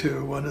over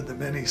to one of the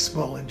many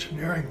small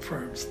engineering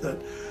firms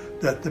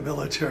that the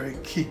military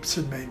keeps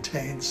and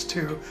maintains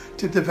to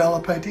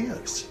develop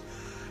ideas.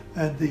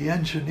 And the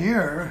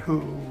engineer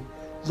who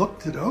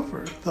looked it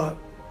over thought,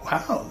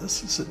 wow,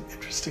 this is an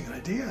interesting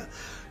idea.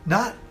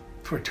 Not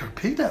for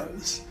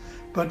torpedoes,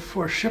 but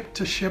for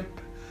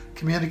ship-to-ship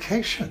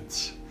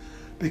communications,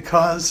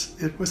 because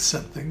it was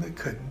something that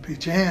couldn't be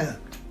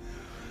jammed.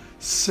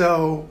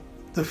 So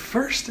the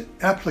first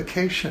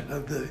application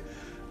of the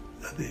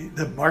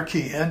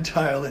Marquis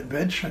Antheil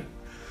invention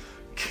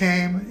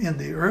came in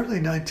the early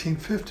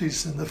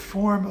 1950s in the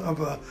form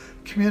of a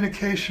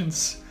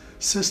communications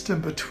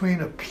system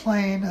between a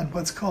plane and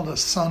what's called a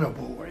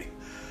sonobuoy.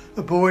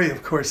 A buoy,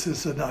 of course,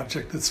 is an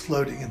object that's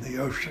floating in the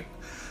ocean.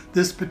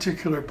 This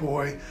particular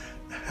buoy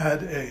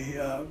had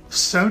a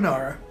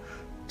sonar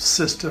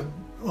system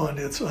on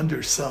its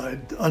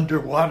underside,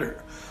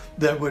 underwater,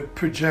 that would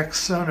project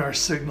sonar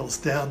signals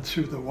down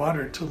through the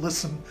water to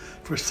listen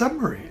for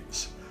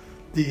submarines.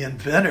 The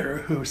inventor,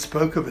 who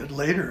spoke of it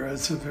later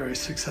as a very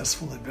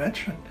successful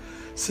invention,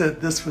 said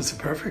this was a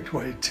perfect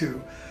way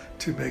to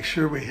make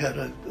sure we had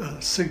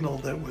a signal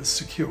that was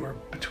secure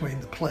between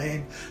the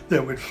plane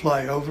that would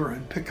fly over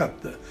and pick up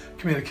the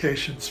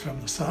communications from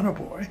the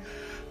sonobuoy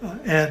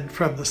and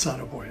from the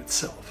sonobuoy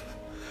itself.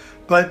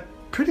 But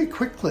pretty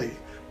quickly,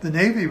 the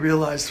Navy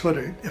realized what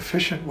an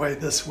efficient way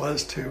this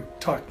was to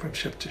talk from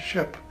ship to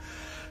ship.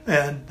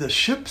 And the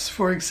ships,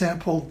 for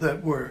example,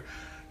 that were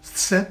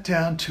sent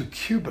down to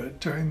Cuba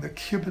during the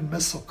Cuban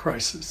Missile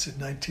Crisis in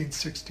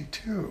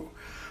 1962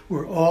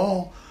 were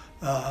all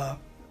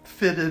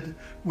fitted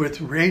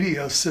with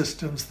radio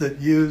systems that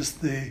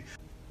used the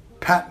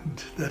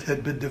patent that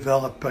had been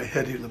developed by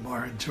Hedy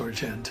Lamarr and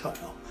George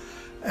Antheil.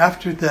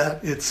 After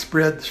that, it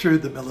spread through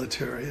the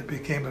military and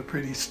became a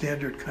pretty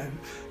standard kind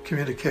of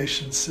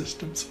communication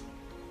systems.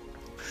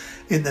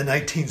 In the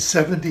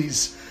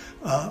 1970s,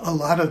 a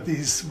lot of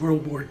these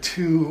World War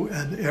II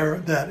and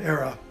that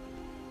era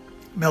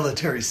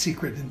military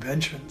secret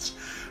inventions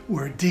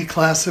were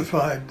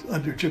declassified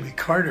under Jimmy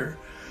Carter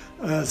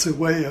as a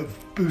way of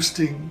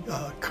boosting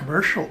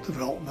commercial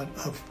development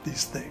of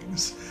these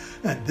things.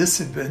 And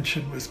this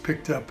invention was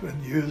picked up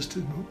and used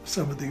in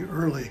some of the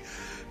early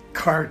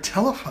car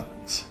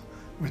telephones,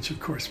 which of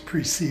course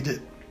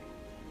preceded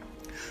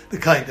the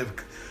kind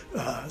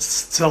of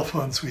cell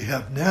phones we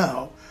have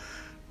now,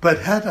 but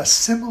had a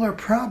similar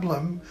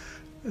problem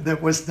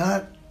that was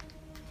not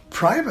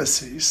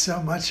privacy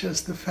so much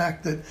as the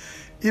fact that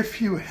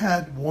if you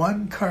had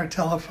one car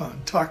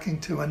telephone talking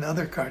to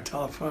another car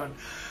telephone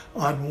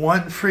on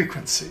one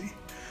frequency,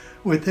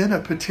 within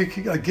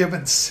a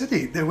given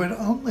city, there would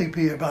only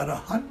be about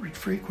 100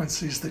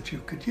 frequencies that you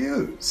could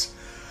use.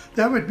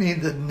 That would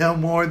mean that no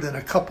more than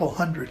a couple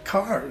hundred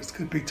cars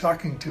could be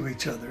talking to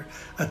each other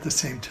at the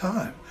same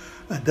time.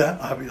 And that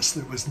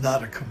obviously was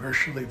not a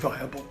commercially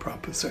viable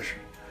proposition.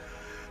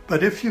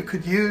 But if you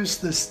could use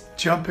this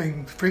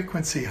jumping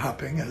frequency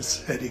hopping,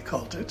 as Hedy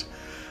called it,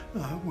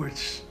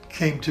 which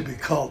came to be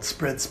called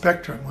spread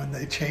spectrum when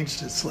they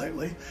changed it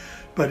slightly,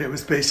 but it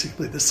was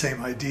basically the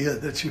same idea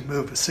that you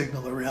move a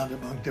signal around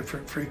among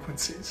different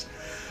frequencies.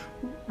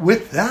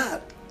 With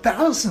that,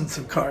 thousands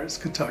of cars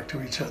could talk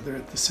to each other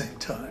at the same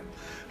time,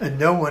 and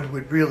no one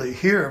would really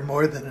hear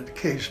more than an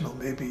occasional,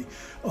 maybe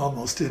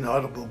almost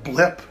inaudible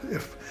blip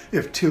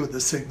if two of the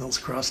signals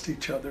crossed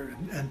each other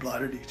and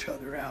blotted each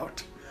other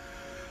out.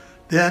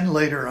 Then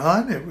later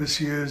on, it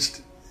was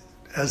used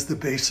as the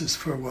basis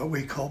for what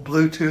we call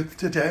Bluetooth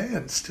today,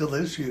 and still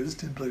is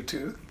used in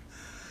Bluetooth.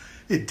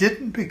 It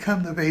didn't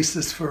become the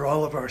basis for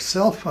all of our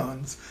cell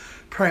phones,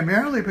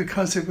 primarily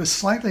because it was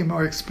slightly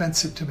more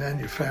expensive to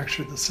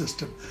manufacture the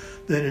system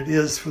than it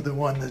is for the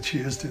one that's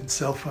used in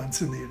cell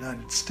phones in the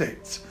United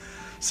States.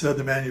 So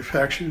the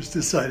manufacturers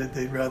decided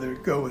they'd rather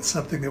go with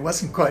something that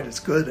wasn't quite as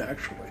good,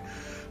 actually,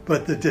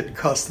 but that didn't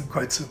cost them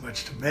quite so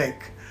much to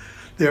make.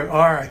 There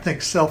are, I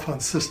think, cell phone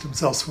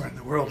systems elsewhere in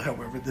the world,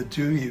 however, that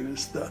do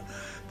use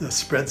the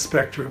spread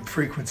spectrum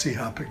frequency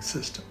hopping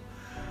system.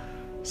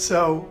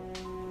 So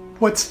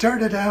What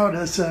started out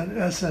as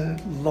a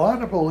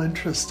laudable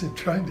interest in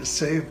trying to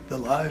save the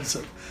lives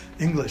of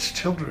English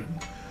children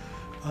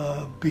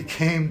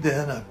became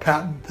then a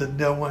patent that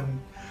no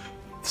one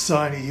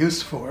saw any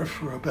use for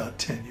about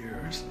 10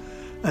 years.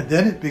 And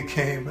then it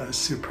became a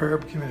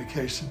superb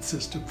communication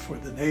system for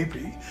the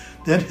Navy.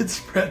 Then it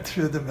spread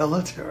through the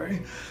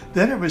military.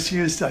 Then it was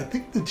used, I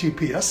think the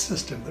GPS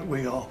system that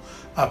we all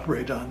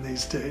operate on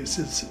these days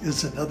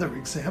is another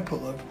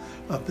example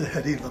of the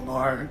Hedy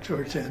Lamarr,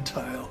 George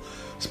Antile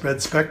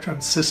spread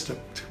spectrum system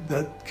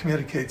that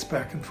communicates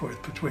back and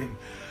forth between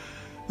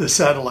the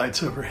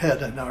satellites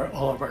overhead and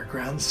all of our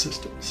ground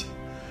systems.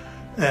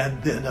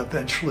 And then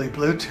eventually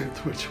Bluetooth,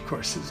 which of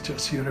course is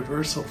just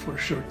universal for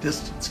short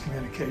distance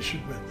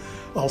communication with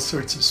all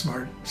sorts of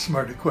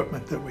smart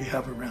equipment that we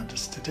have around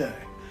us today.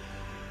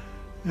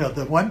 You know,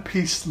 the one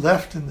piece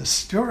left in the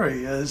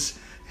story is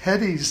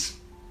Hedy's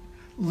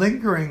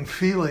lingering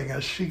feeling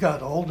as she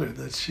got older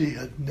that she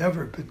had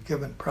never been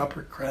given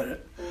proper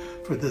credit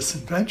for this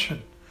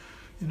invention.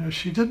 You know,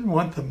 she didn't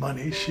want the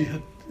money. She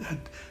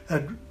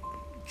had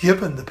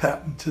given the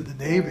patent to the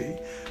Navy,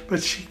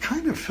 but she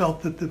kind of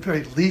felt that the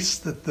very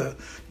least that the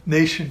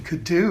nation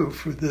could do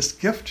for this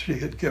gift she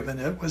had given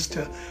it was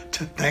to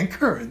thank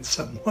her in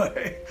some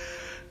way.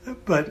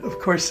 But of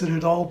course it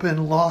had all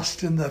been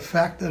lost in the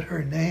fact that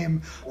her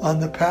name on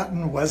the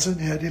patent wasn't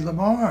Hedy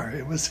Lamarr,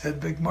 it was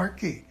Hedvig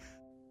Markey.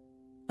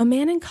 A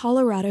man in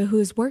Colorado who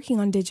is working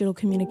on digital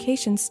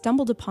communication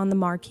stumbled upon the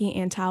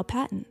Markey-Antile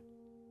patent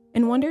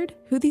and wondered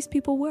who these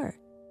people were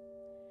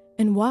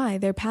and why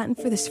their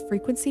patent for this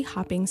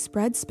frequency-hopping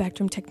spread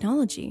spectrum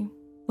technology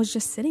was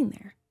just sitting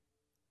there.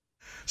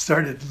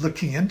 Started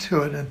looking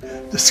into it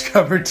and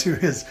discovered to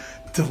his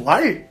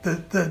delight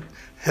that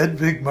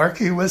Hedvig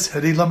Markey was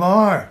Hedy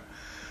Lamarr.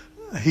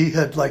 He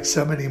had, like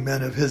so many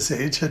men of his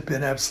age,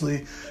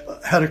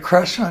 had a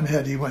crush on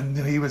Hedy when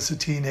he was a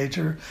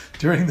teenager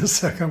during the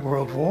Second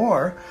World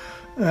War.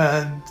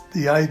 And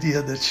the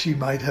idea that she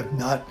might have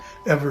not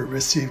ever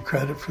received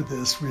credit for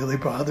this really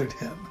bothered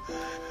him.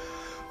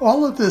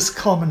 All of this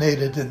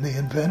culminated in the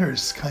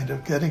inventors kind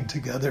of getting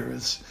together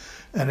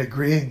and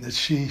agreeing that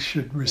she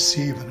should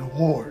receive an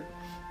award.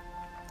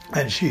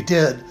 And she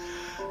did.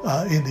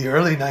 In the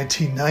early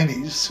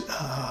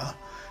 1990s,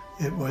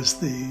 it was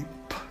the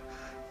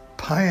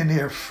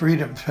Pioneer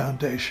Freedom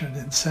Foundation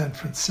in San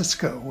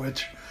Francisco,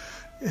 which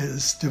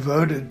is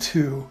devoted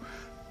to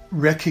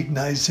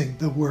recognizing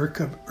the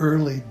work of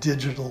early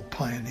digital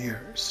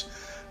pioneers.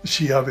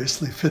 She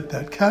obviously fit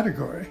that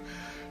category.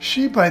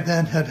 She by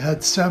then had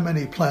had so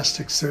many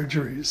plastic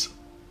surgeries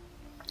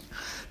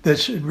that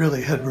she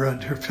really had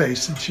ruined her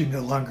face and she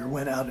no longer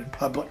went out in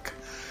public.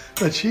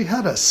 But she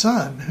had a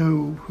son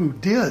who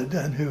did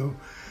and who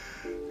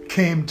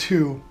came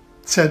to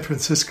San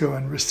Francisco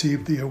and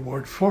received the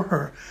award for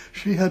her.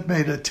 She had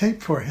made a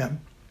tape for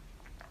him,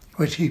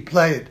 which he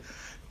played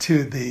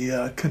to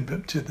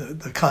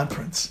the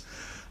conference.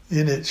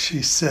 In it,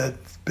 she said,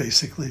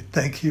 basically,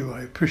 "Thank you,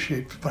 I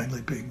appreciate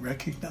finally being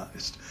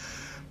recognized."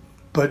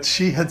 But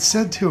she had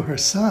said to her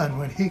son,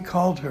 when he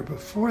called her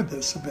before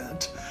this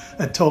event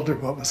and told her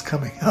what was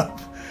coming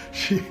up,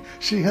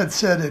 she had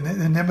said in an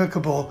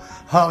inimicable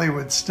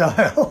Hollywood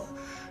style,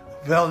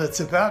 "Well, it's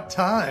about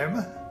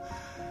time."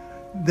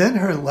 Then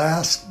her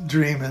last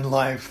dream in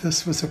life,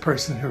 this was a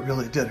person who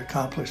really did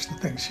accomplish the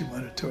things she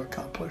wanted to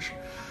accomplish.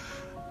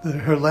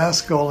 Her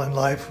last goal in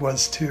life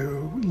was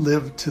to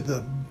live to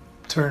the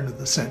turn of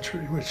the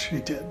century, which she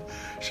did.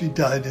 She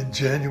died in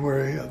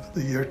January of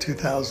the year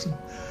 2000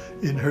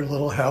 in her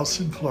little house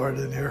in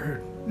Florida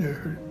near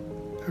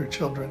her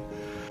children.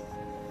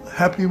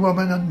 Happy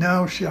woman?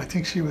 No, I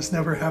think she was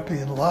never happy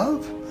in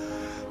love,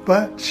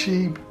 but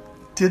she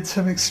did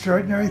some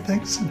extraordinary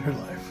things in her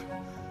life.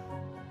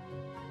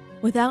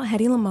 Without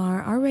Hedy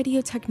Lamarr, our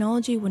radio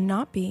technology would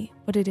not be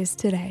what it is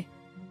today.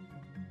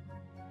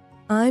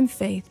 I'm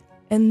Faith,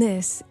 and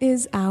this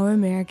is Our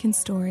American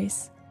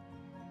Stories.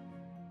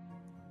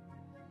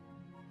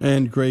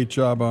 And great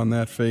job on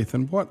that, Faith.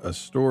 And what a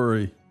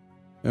story.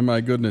 And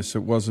my goodness,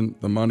 it wasn't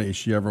the money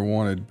she ever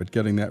wanted, but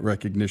getting that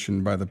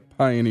recognition by the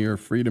Pioneer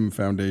Freedom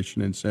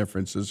Foundation in San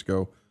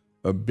Francisco,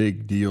 a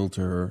big deal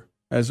to her,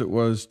 as it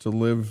was to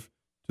live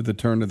to the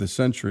turn of the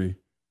century,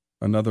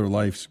 another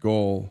life's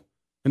goal.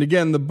 And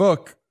again, the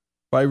book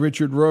by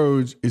Richard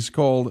Rhodes is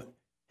called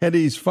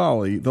Hedy's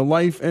Folly, The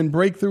Life and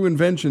Breakthrough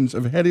Inventions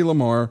of Hedy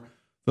Lamarr,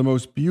 the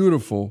most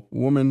beautiful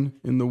woman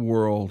in the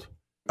world.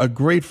 A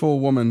grateful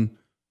woman,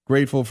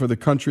 grateful for the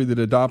country that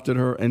adopted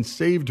her and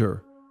saved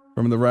her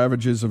from the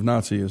ravages of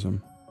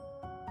Nazism.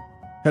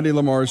 Hedy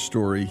Lamarr's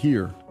story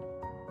here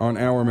on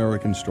Our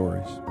American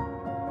Stories.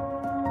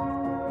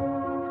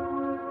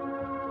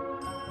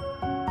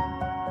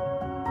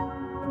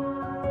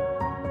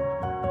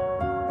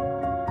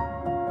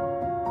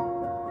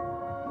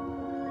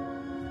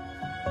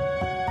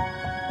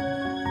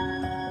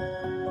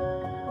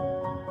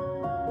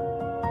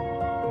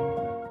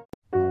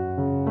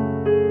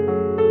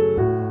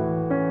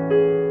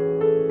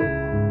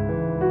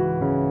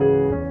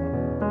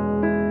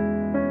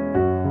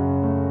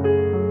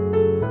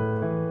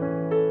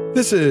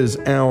 This is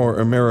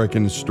Our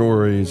American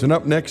Stories, and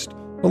up next,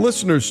 a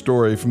listener's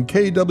story from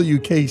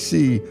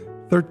KWKC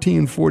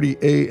 1340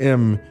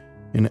 AM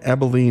in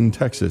Abilene,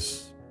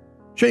 Texas.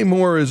 Jay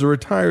Moore is a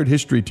retired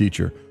history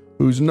teacher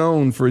who's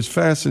known for his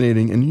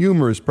fascinating and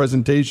humorous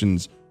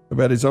presentations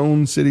about his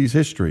own city's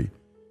history.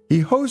 He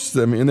hosts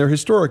them in their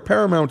historic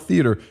Paramount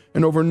Theater,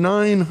 and over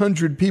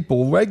 900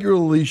 people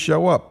regularly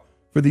show up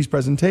for these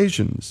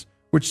presentations,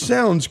 which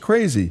sounds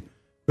crazy,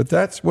 but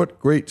that's what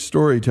great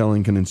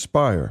storytelling can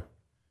inspire.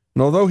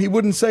 And although he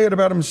wouldn't say it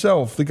about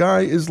himself, the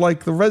guy is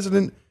like the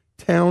resident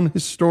town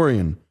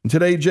historian. And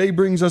today, Jay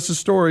brings us a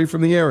story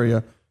from the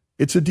area.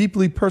 It's a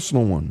deeply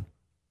personal one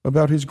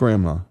about his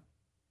grandma.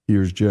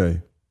 Here's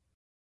Jay.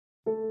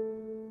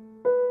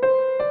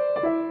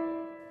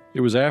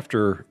 It was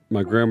after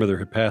my grandmother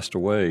had passed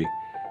away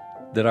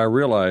that I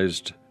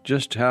realized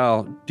just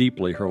how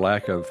deeply her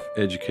lack of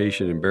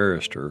education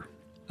embarrassed her.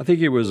 I think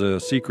it was a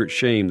secret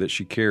shame that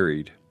she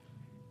carried.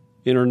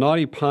 In her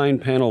naughty pine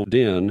panel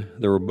den,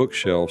 there were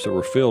bookshelves that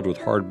were filled with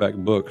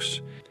hardback books.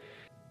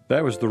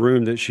 That was the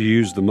room that she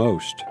used the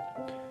most,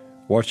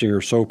 watching her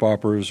soap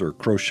operas or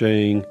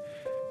crocheting,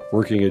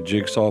 working a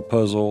jigsaw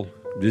puzzle,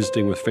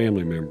 visiting with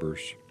family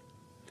members.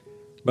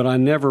 But I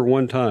never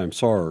one time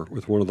saw her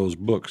with one of those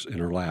books in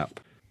her lap.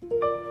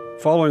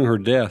 Following her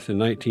death in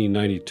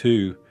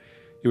 1992,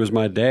 it was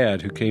my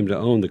dad who came to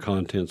own the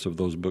contents of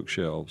those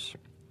bookshelves.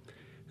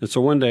 And so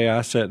one day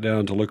I sat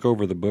down to look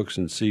over the books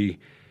and see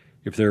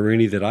if there were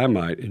any that I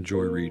might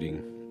enjoy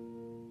reading.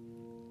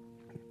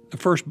 The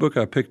first book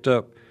I picked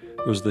up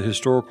was the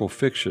historical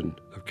fiction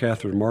of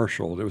Catherine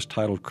Marshall that was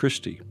titled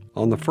Christie.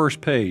 On the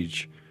first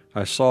page,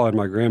 I saw in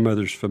my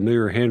grandmother's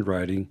familiar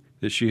handwriting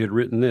that she had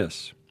written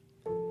this: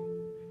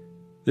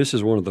 "This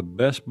is one of the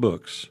best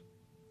books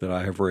that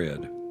I have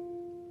read."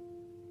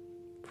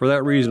 For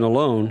that reason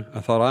alone, I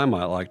thought I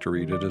might like to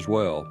read it as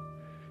well,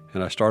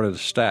 and I started a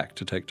stack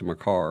to take to my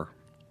car.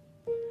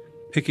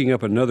 Picking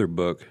up another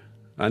book,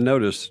 I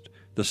noticed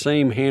the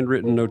same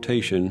handwritten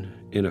notation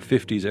in a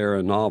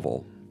 50s-era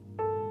novel.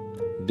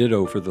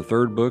 Ditto for the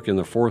third book and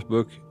the fourth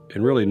book,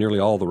 and really nearly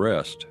all the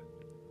rest.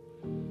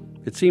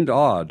 It seemed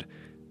odd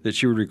that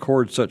she would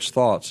record such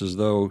thoughts as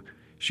though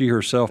she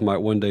herself might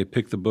one day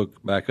pick the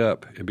book back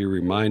up and be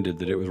reminded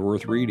that it was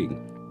worth reading.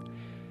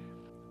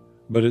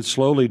 But it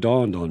slowly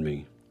dawned on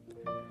me.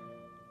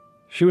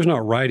 She was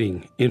not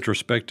writing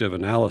introspective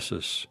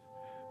analysis,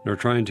 nor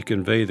trying to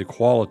convey the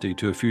quality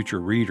to a future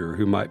reader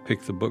who might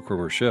pick the book from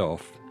her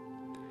shelf.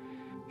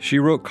 She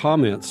wrote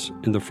comments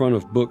in the front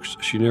of books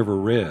she never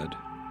read,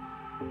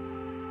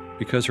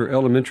 because her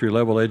elementary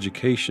level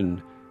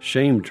education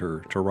shamed her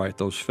to write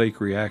those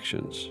fake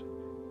reactions.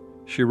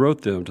 She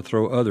wrote them to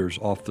throw others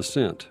off the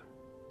scent.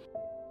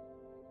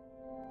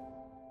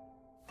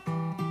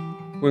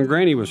 When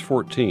Granny was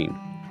 14,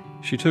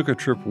 she took a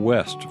trip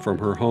west from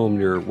her home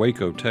near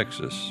Waco,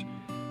 Texas,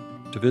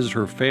 to visit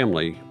her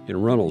family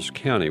in Runnels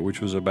County,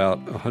 which was about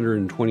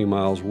 120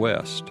 miles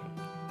west.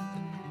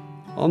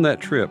 On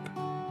that trip,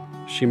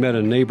 she met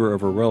a neighbor of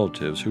her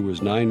relatives who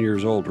was 9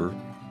 years older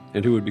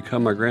and who would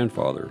become my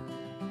grandfather.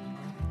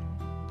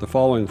 The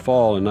following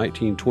fall in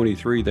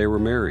 1923, they were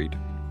married.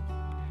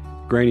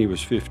 Granny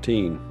was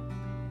 15,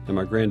 and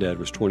my granddad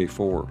was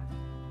 24.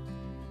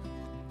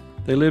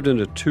 They lived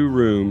in a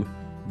 2-room,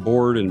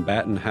 board and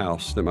batten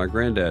house that my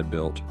granddad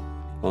built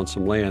on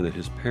some land that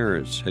his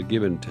parents had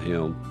given to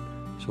him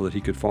so that he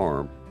could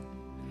farm.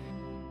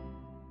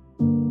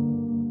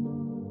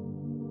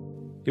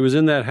 It was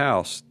in that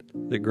house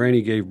that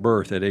Granny gave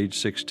birth at age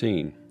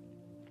 16.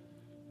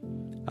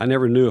 I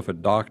never knew if a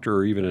doctor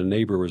or even a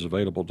neighbor was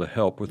available to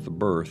help with the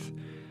birth,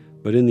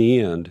 but in the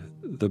end,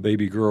 the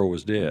baby girl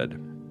was dead.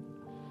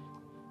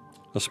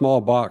 A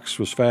small box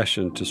was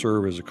fashioned to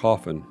serve as a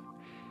coffin,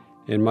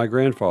 and my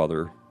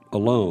grandfather,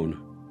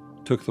 alone,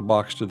 took the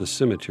box to the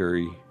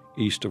cemetery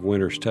east of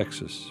Winters,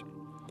 Texas.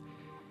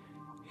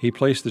 He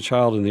placed the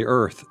child in the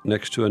earth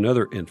next to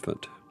another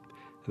infant.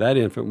 That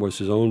infant was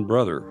his own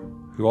brother,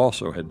 who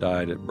also had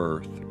died at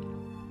birth.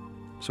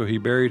 So he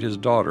buried his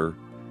daughter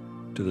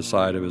to the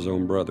side of his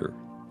own brother.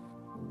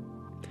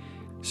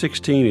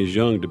 16 is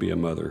young to be a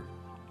mother,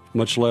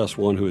 much less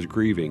one who is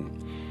grieving,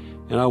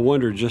 and I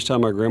wondered just how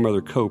my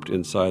grandmother coped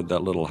inside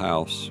that little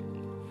house.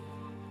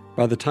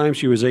 By the time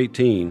she was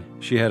 18,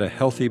 she had a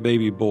healthy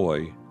baby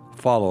boy,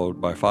 followed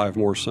by 5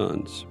 more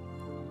sons.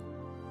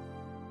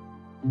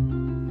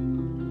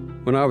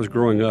 When I was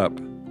growing up,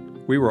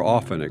 we were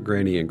often at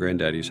Granny and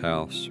Granddaddy's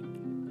house.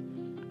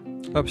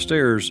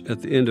 Upstairs,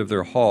 at the end of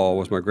their hall,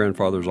 was my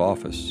grandfather's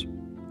office.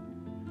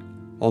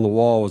 On the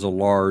wall was a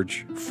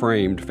large,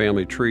 framed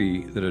family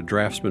tree that a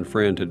draftsman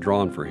friend had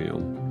drawn for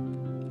him.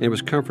 And it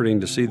was comforting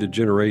to see the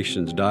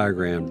generations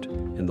diagrammed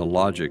in the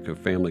logic of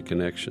family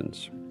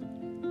connections.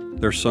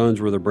 Their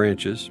sons were the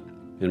branches,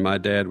 and my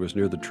dad was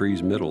near the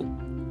tree's middle.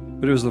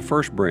 But it was the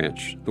first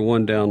branch, the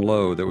one down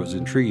low, that was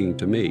intriguing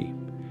to me.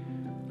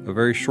 A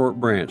very short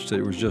branch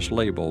that was just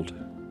labeled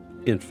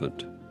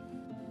infant.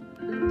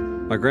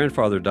 My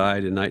grandfather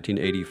died in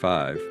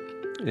 1985,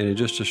 and in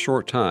just a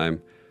short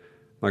time,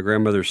 my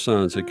grandmother's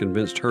sons had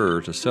convinced her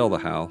to sell the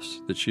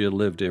house that she had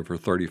lived in for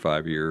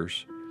 35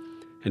 years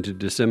and to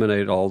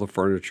disseminate all the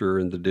furniture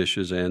and the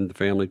dishes and the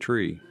family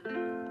tree.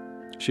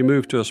 She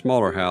moved to a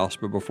smaller house,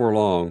 but before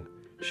long,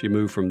 she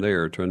moved from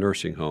there to a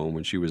nursing home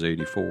when she was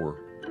 84.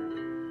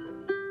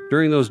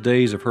 During those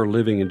days of her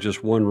living in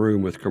just one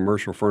room with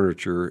commercial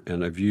furniture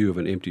and a view of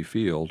an empty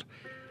field,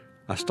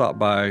 I stopped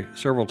by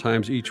several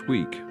times each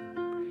week,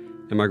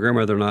 and my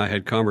grandmother and I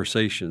had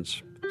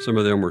conversations. Some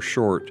of them were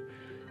short,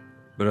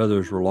 but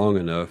others were long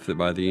enough that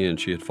by the end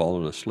she had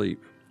fallen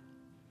asleep.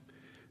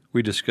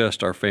 We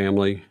discussed our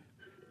family,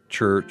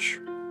 church,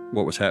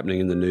 what was happening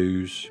in the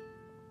news.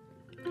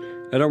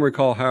 I don't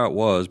recall how it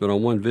was, but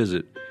on one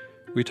visit,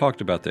 we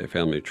talked about that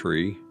family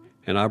tree,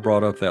 and I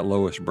brought up that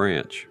lowest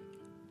branch.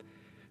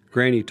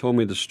 Granny told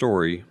me the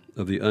story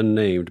of the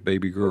unnamed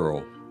baby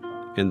girl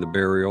and the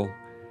burial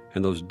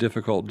and those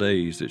difficult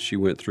days that she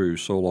went through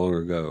so long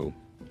ago.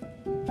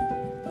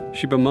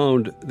 She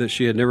bemoaned that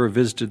she had never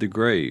visited the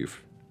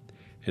grave,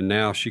 and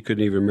now she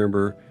couldn't even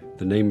remember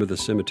the name of the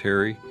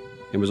cemetery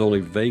and was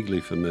only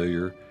vaguely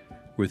familiar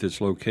with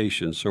its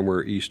location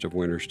somewhere east of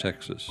Winters,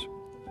 Texas.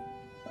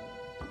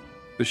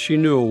 But she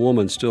knew a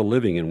woman still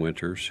living in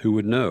Winters who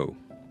would know,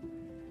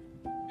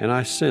 and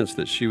I sensed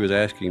that she was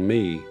asking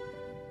me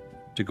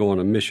to go on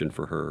a mission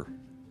for her.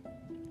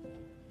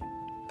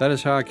 That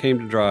is how I came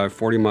to drive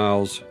 40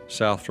 miles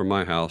south from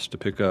my house to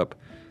pick up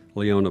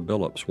Leona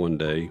Billups one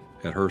day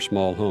at her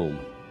small home.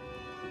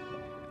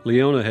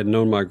 Leona had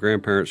known my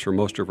grandparents for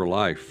most of her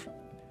life.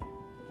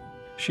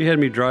 She had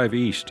me drive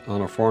east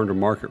on a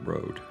farm-to-market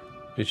road,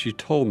 and she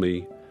told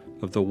me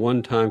of the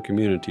one-time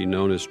community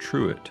known as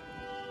Truett.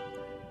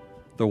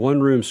 The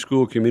one-room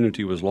school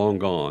community was long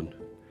gone,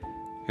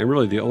 and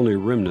really the only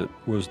remnant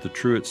was the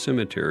Truett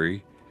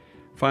Cemetery.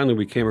 Finally,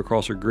 we came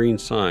across a green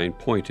sign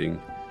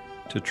pointing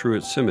to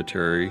Truett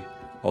Cemetery,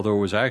 although it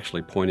was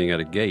actually pointing at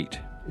a gate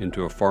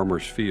into a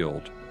farmer's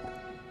field.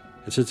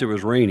 And since it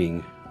was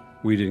raining,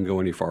 we didn't go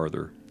any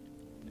farther.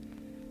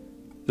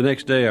 The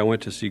next day, I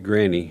went to see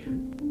Granny,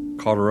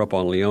 caught her up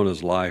on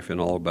Leona's life and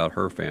all about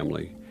her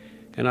family,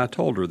 and I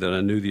told her that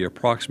I knew the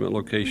approximate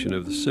location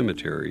of the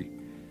cemetery,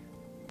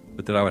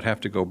 but that I would have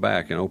to go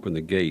back and open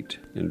the gate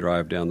and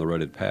drive down the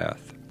rutted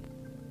path.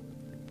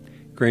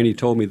 Granny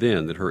told me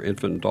then that her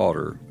infant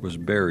daughter was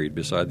buried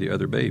beside the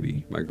other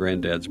baby, my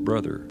granddad's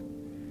brother,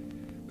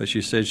 but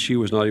she said she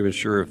was not even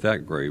sure if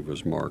that grave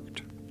was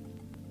marked.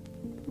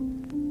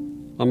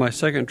 On my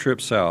second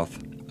trip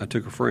south, I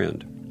took a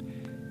friend.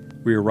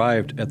 We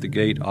arrived at the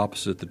gate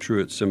opposite the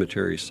Truett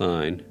Cemetery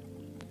sign.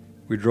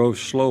 We drove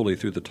slowly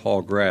through the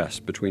tall grass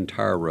between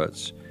tire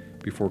ruts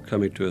before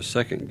coming to a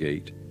second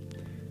gate.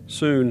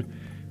 Soon,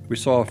 we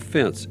saw a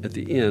fence at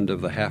the end of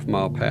the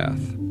half-mile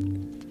path.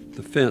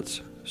 The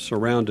fence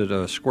surrounded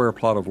a square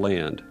plot of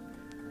land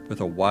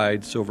with a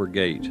wide silver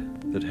gate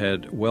that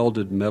had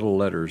welded metal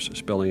letters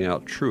spelling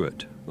out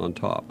Truett on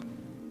top.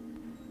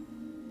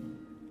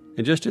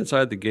 And just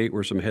inside the gate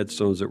were some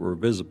headstones that were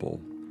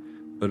visible,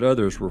 but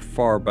others were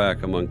far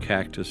back among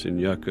cactus and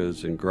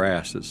yuccas and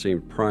grass that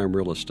seemed prime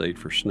real estate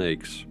for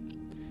snakes,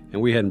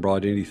 and we hadn't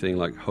brought anything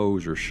like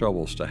hoes or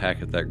shovels to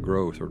hack at that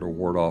growth or to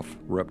ward off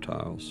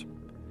reptiles.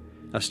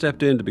 I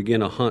stepped in to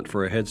begin a hunt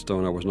for a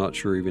headstone I was not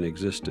sure even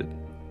existed.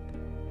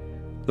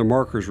 The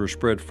markers were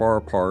spread far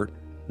apart,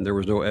 and there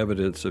was no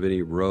evidence of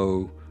any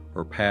row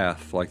or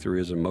path like there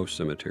is in most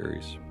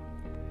cemeteries.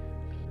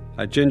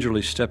 I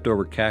gingerly stepped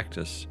over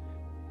cactus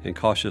and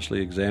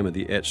cautiously examined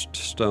the etched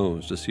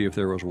stones to see if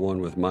there was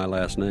one with my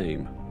last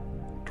name.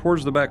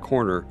 Towards the back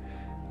corner,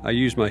 I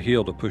used my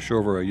heel to push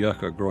over a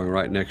yucca growing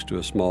right next to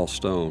a small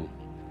stone,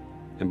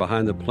 and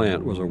behind the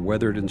plant was a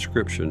weathered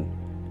inscription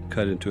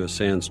cut into a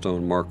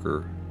sandstone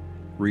marker,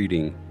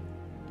 reading,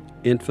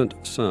 "Infant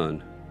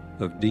son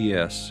of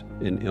D.S.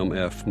 and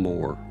M.F.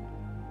 Moore,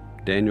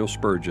 Daniel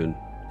Spurgeon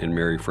and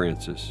Mary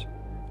Frances,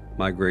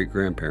 my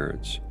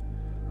great-grandparents,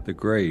 the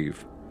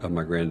grave of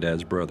my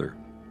granddad's brother."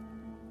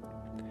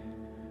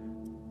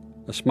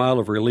 A smile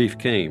of relief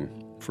came,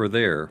 for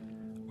there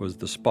was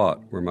the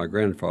spot where my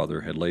grandfather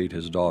had laid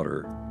his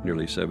daughter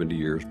nearly 70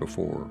 years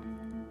before.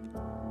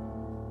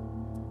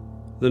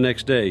 The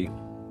next day,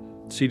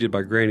 seated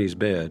by Granny's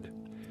bed,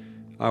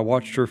 I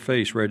watched her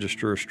face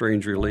register a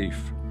strange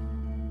relief.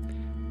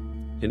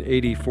 An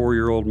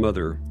 84-year-old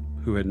mother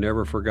who had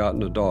never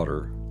forgotten a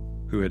daughter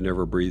who had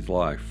never breathed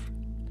life.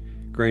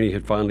 Granny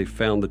had finally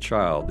found the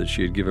child that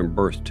she had given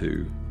birth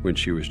to when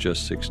she was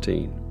just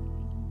 16.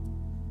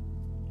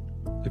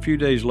 A few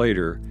days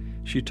later,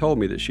 she told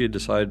me that she had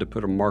decided to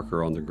put a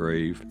marker on the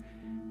grave,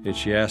 and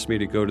she asked me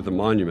to go to the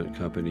monument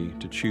company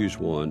to choose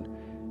one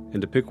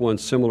and to pick one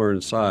similar in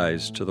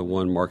size to the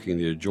one marking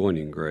the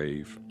adjoining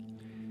grave.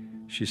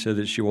 She said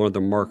that she wanted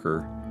the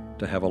marker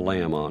to have a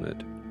lamb on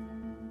it.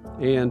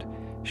 And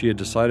she had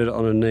decided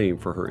on a name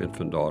for her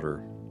infant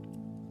daughter.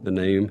 The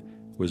name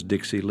was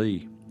Dixie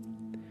Lee.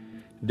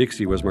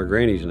 Dixie was my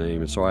granny's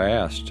name, and so I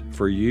asked,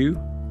 "For you?"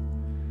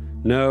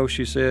 "No,"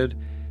 she said.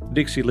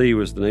 "Dixie Lee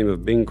was the name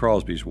of Bing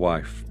Crosby's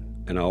wife,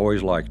 and I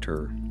always liked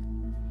her."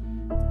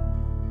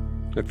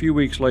 A few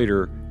weeks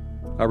later,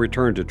 I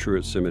returned to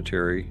Truett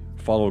Cemetery,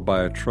 followed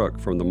by a truck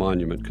from the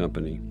monument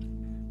company.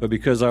 But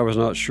because I was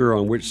not sure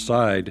on which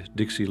side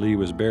Dixie Lee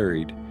was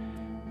buried,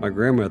 my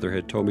grandmother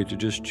had told me to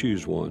just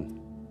choose one.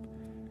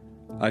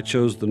 I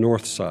chose the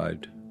north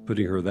side,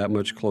 putting her that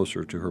much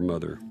closer to her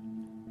mother.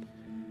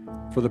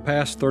 For the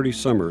past 30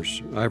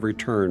 summers, I have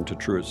returned to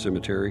Truett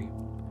Cemetery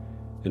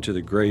and to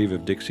the grave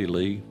of Dixie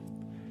Lee,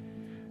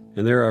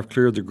 and there I've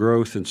cleared the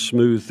growth and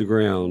smoothed the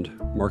ground,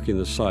 marking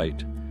the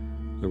site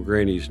of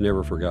Granny's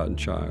never-forgotten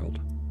child.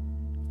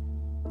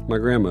 My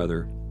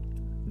grandmother,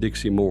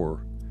 Dixie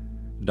Moore,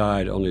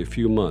 died only a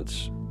few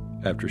months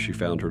after she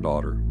found her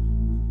daughter.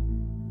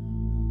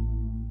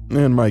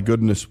 And my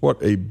goodness,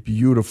 what a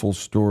beautiful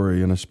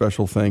story, and a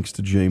special thanks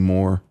to Jay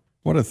Moore.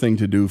 What a thing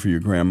to do for your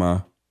grandma.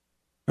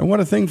 And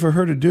what a thing for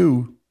her to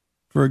do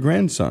for a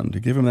grandson, to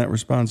give him that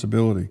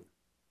responsibility.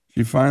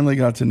 She finally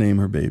got to name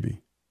her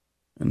baby,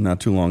 and not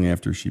too long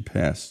after she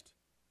passed.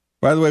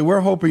 By the way,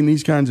 we're hoping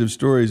these kinds of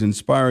stories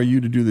inspire you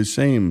to do the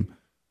same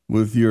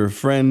with your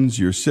friends,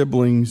 your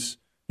siblings,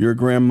 your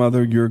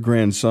grandmother, your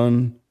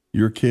grandson,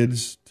 your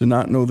kids, to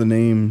not know the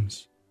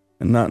names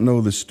and not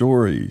know the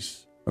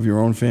stories of your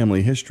own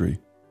family history.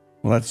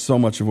 Well, that's so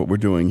much of what we're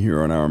doing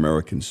here on Our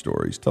American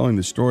Stories, telling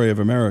the story of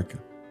America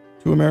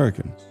to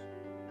Americans.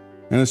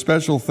 And a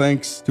special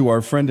thanks to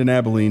our friend in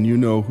Abilene, you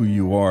know who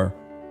you are,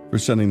 for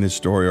sending this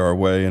story our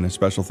way, and a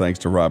special thanks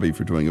to Robbie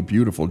for doing a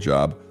beautiful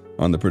job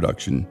on the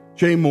production.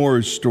 Jay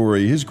Moore's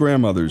story, his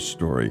grandmother's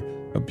story,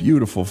 a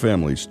beautiful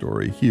family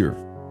story here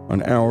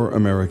on Our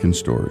American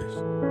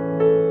Stories.